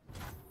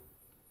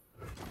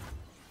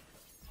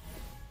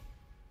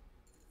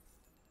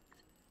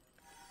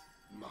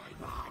 My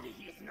body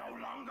is no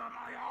longer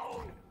my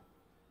own.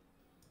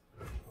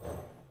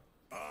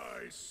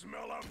 I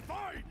smell a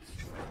fight.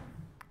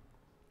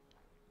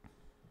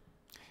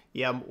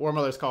 Yeah,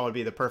 Warmother's Call would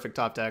be the perfect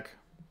top deck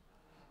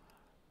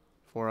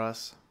for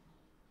us.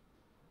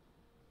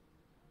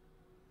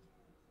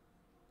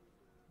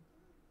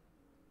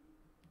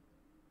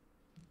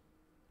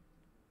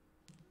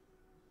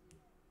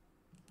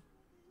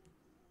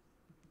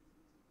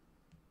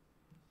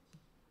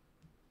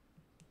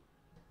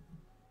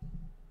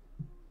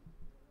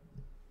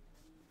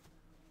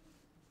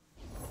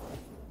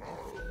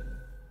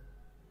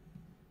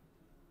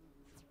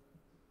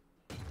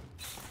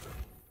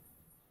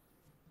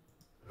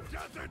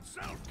 Death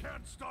itself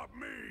can't stop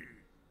me.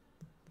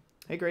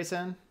 Hey,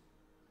 Grayson.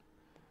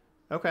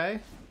 Okay.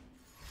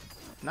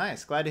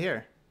 Nice. Glad to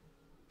hear.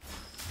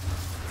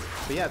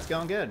 But yeah, it's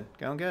going good.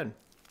 Going good.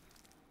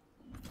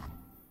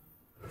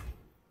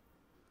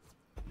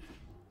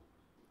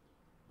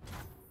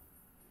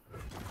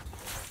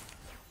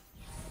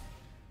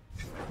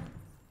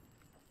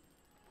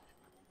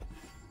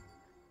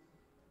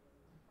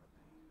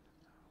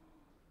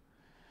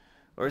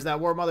 Where's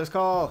that War Mother's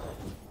Call?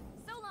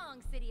 So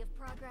long, City of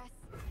Progress.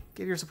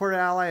 Give your supported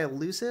ally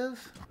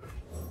elusive?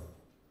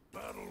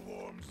 Battle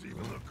warms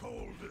even the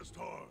coldest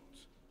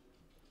hearts.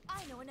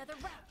 I know another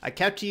route. I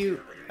kept you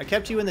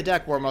in the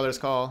deck, War Mother's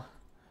Call,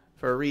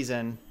 for a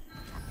reason.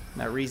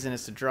 And that reason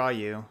is to draw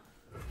you.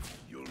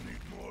 You'll need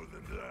more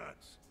than that.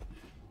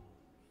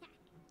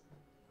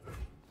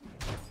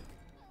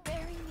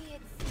 Bury me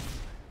at sea.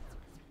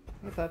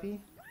 Hey, puppy.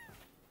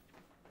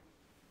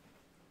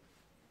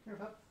 Here,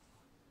 pup.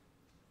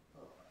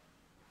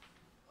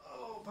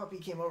 Oh, puppy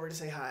came over to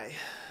say hi.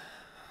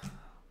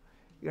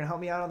 You gonna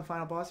help me out on the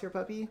final boss here,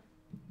 puppy?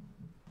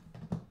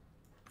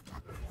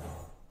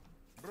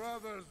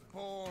 Brothers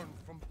born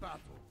from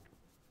battle.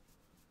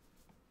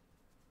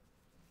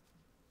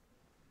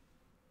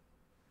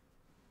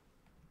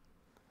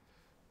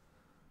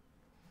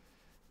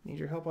 Need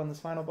your help on this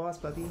final boss,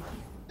 puppy.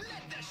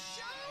 Let the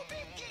show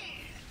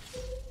begin!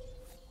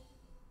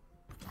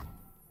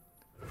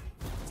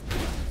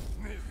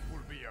 This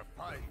will be a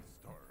fine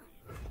story.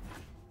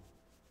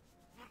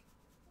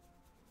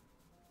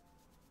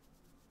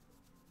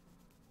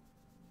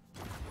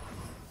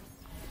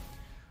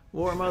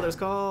 War Mother's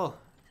Call.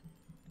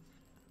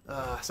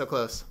 So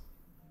close.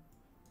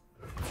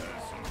 This'll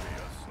be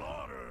a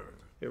slaughter.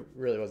 It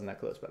really wasn't that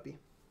close, puppy.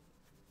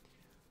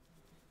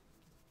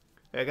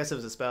 I guess it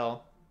was a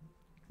spell.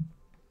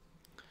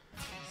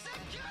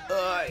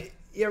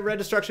 Yeah, Red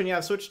Destruction. Yeah,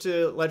 I've switched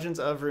to Legends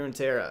of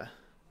Runeterra.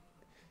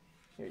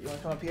 Here, you want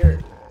to come up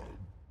here?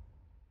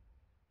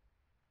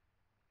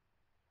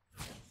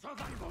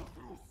 Survival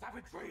through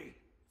savagery.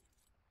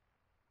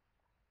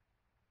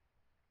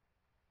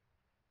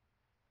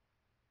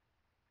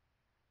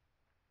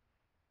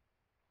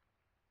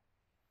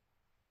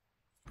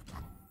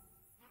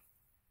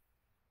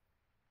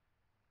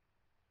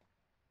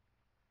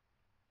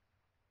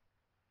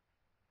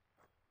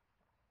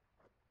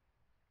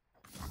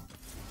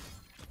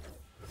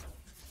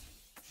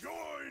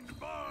 Joined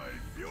by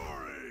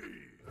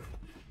fury.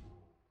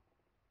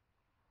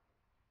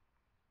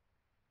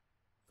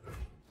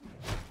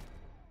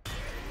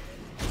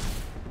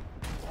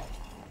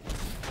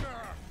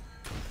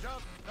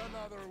 Just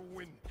another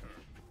winter.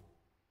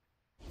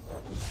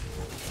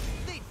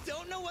 They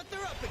don't know what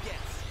they're up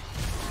against.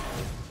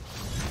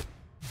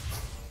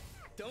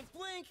 Don't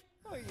blink,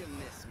 or you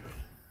miss me.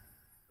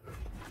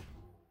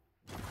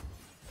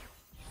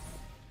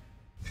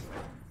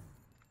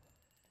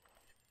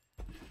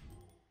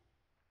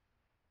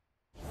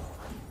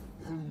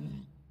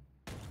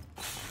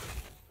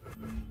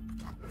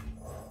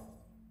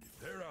 If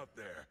they're out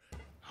there,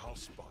 I'll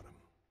spot them.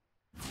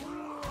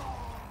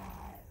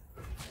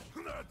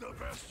 That the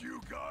best you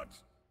got?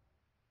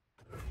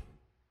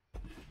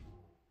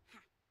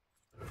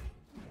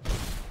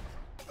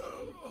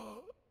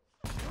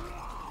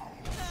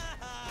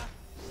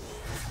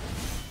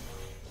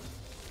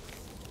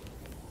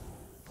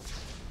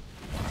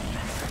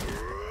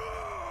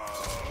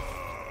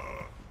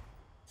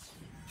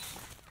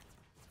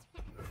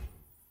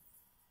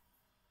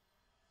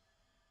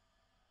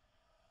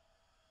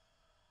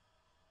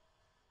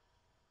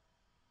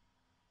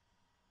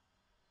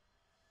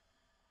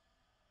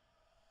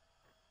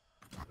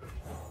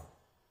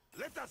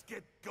 Let us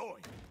get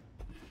going.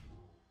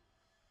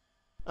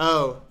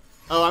 Oh,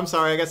 I'm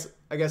sorry.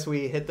 I guess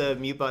we hit the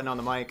mute button on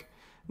the mic.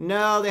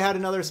 No, they had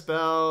another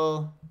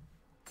spell.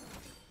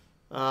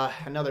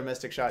 Another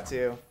Mystic Shot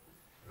too.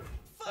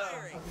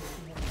 Firing!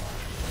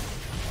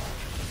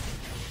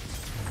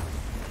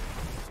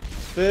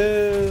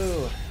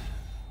 Boo!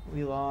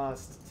 We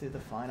lost to the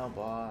final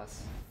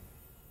boss.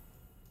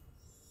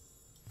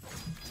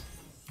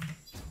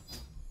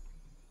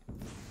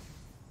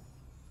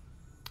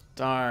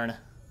 Darn.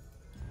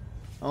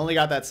 Only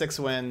got that 6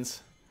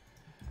 wins.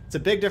 It's a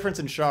big difference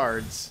in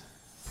shards.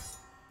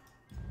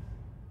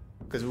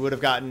 Because we would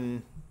have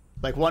gotten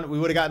we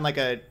would have gotten like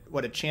a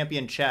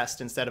champion chest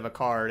instead of a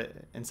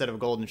card, instead of a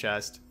golden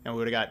chest, and we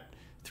would have got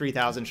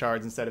 3,000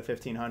 shards instead of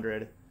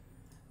 1,500.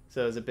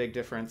 So it was a big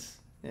difference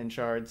in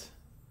shards.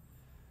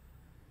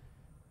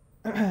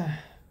 Man,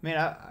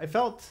 I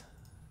felt,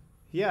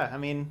 yeah, I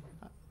mean,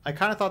 I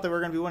kind of thought that we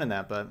were going to be winning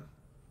that, but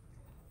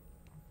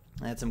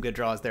I had some good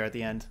draws there at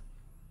the end.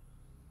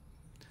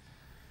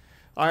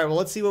 All right, well,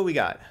 let's see what we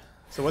got.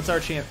 So what's our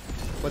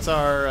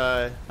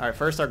all right,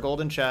 first our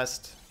golden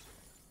chest.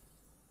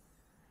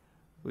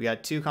 We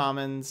got 2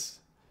 commons,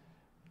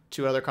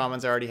 2 other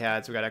commons I already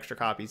had, so we got extra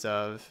copies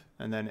of,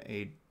 and then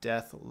a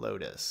Death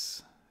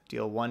Lotus.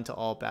 Deal 1 to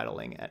all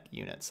battling at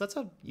units. That's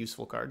a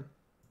useful card.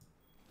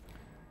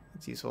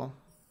 That's useful.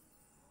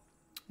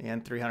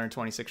 And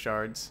 326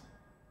 shards.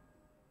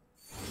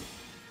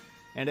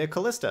 And a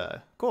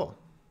Callista. Cool.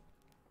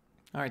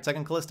 All right,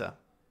 second Callista.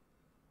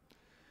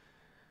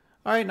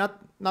 All right,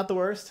 not the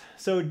worst.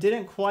 So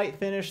didn't quite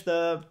finish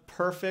the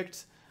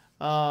perfect,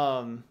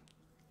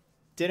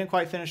 didn't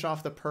quite finish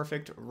off the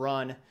perfect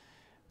run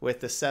with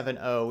the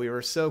 7-0. We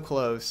were so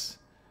close,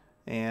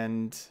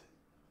 and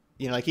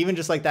you know, like even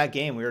just like that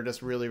game, we were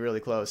just really, really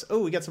close.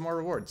 Oh, we got some more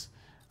rewards.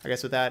 I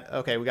guess with that,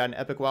 okay, we got an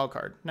epic wild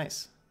card.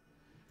 Nice.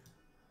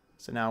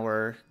 So now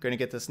we're gonna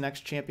get this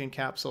next champion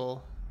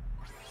capsule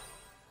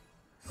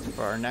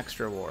for our next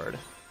reward.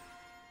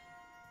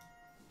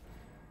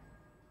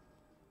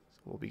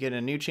 We'll be getting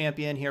a new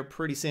champion here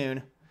pretty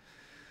soon.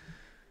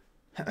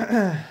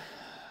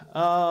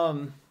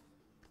 All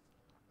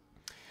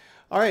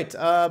right,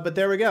 but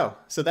there we go.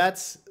 So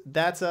that's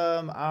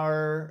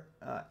our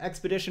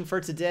expedition for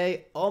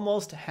today.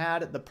 Almost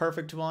had the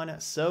perfect one,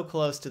 so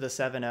close to the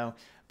 7-0,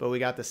 but we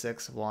got the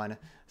 6-1.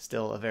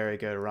 Still a very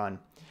good run.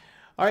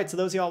 All right, so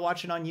those of y'all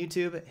watching on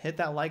YouTube, hit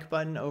that like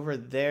button over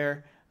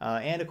there.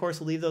 And of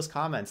course, leave those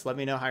comments. Let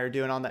me know how you're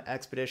doing on the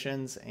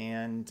expeditions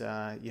and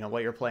you know,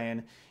 what you're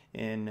playing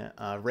in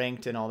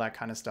ranked and all that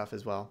kind of stuff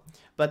as well.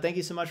 But thank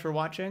you so much for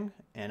watching,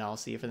 and I'll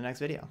see you for the next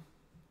video.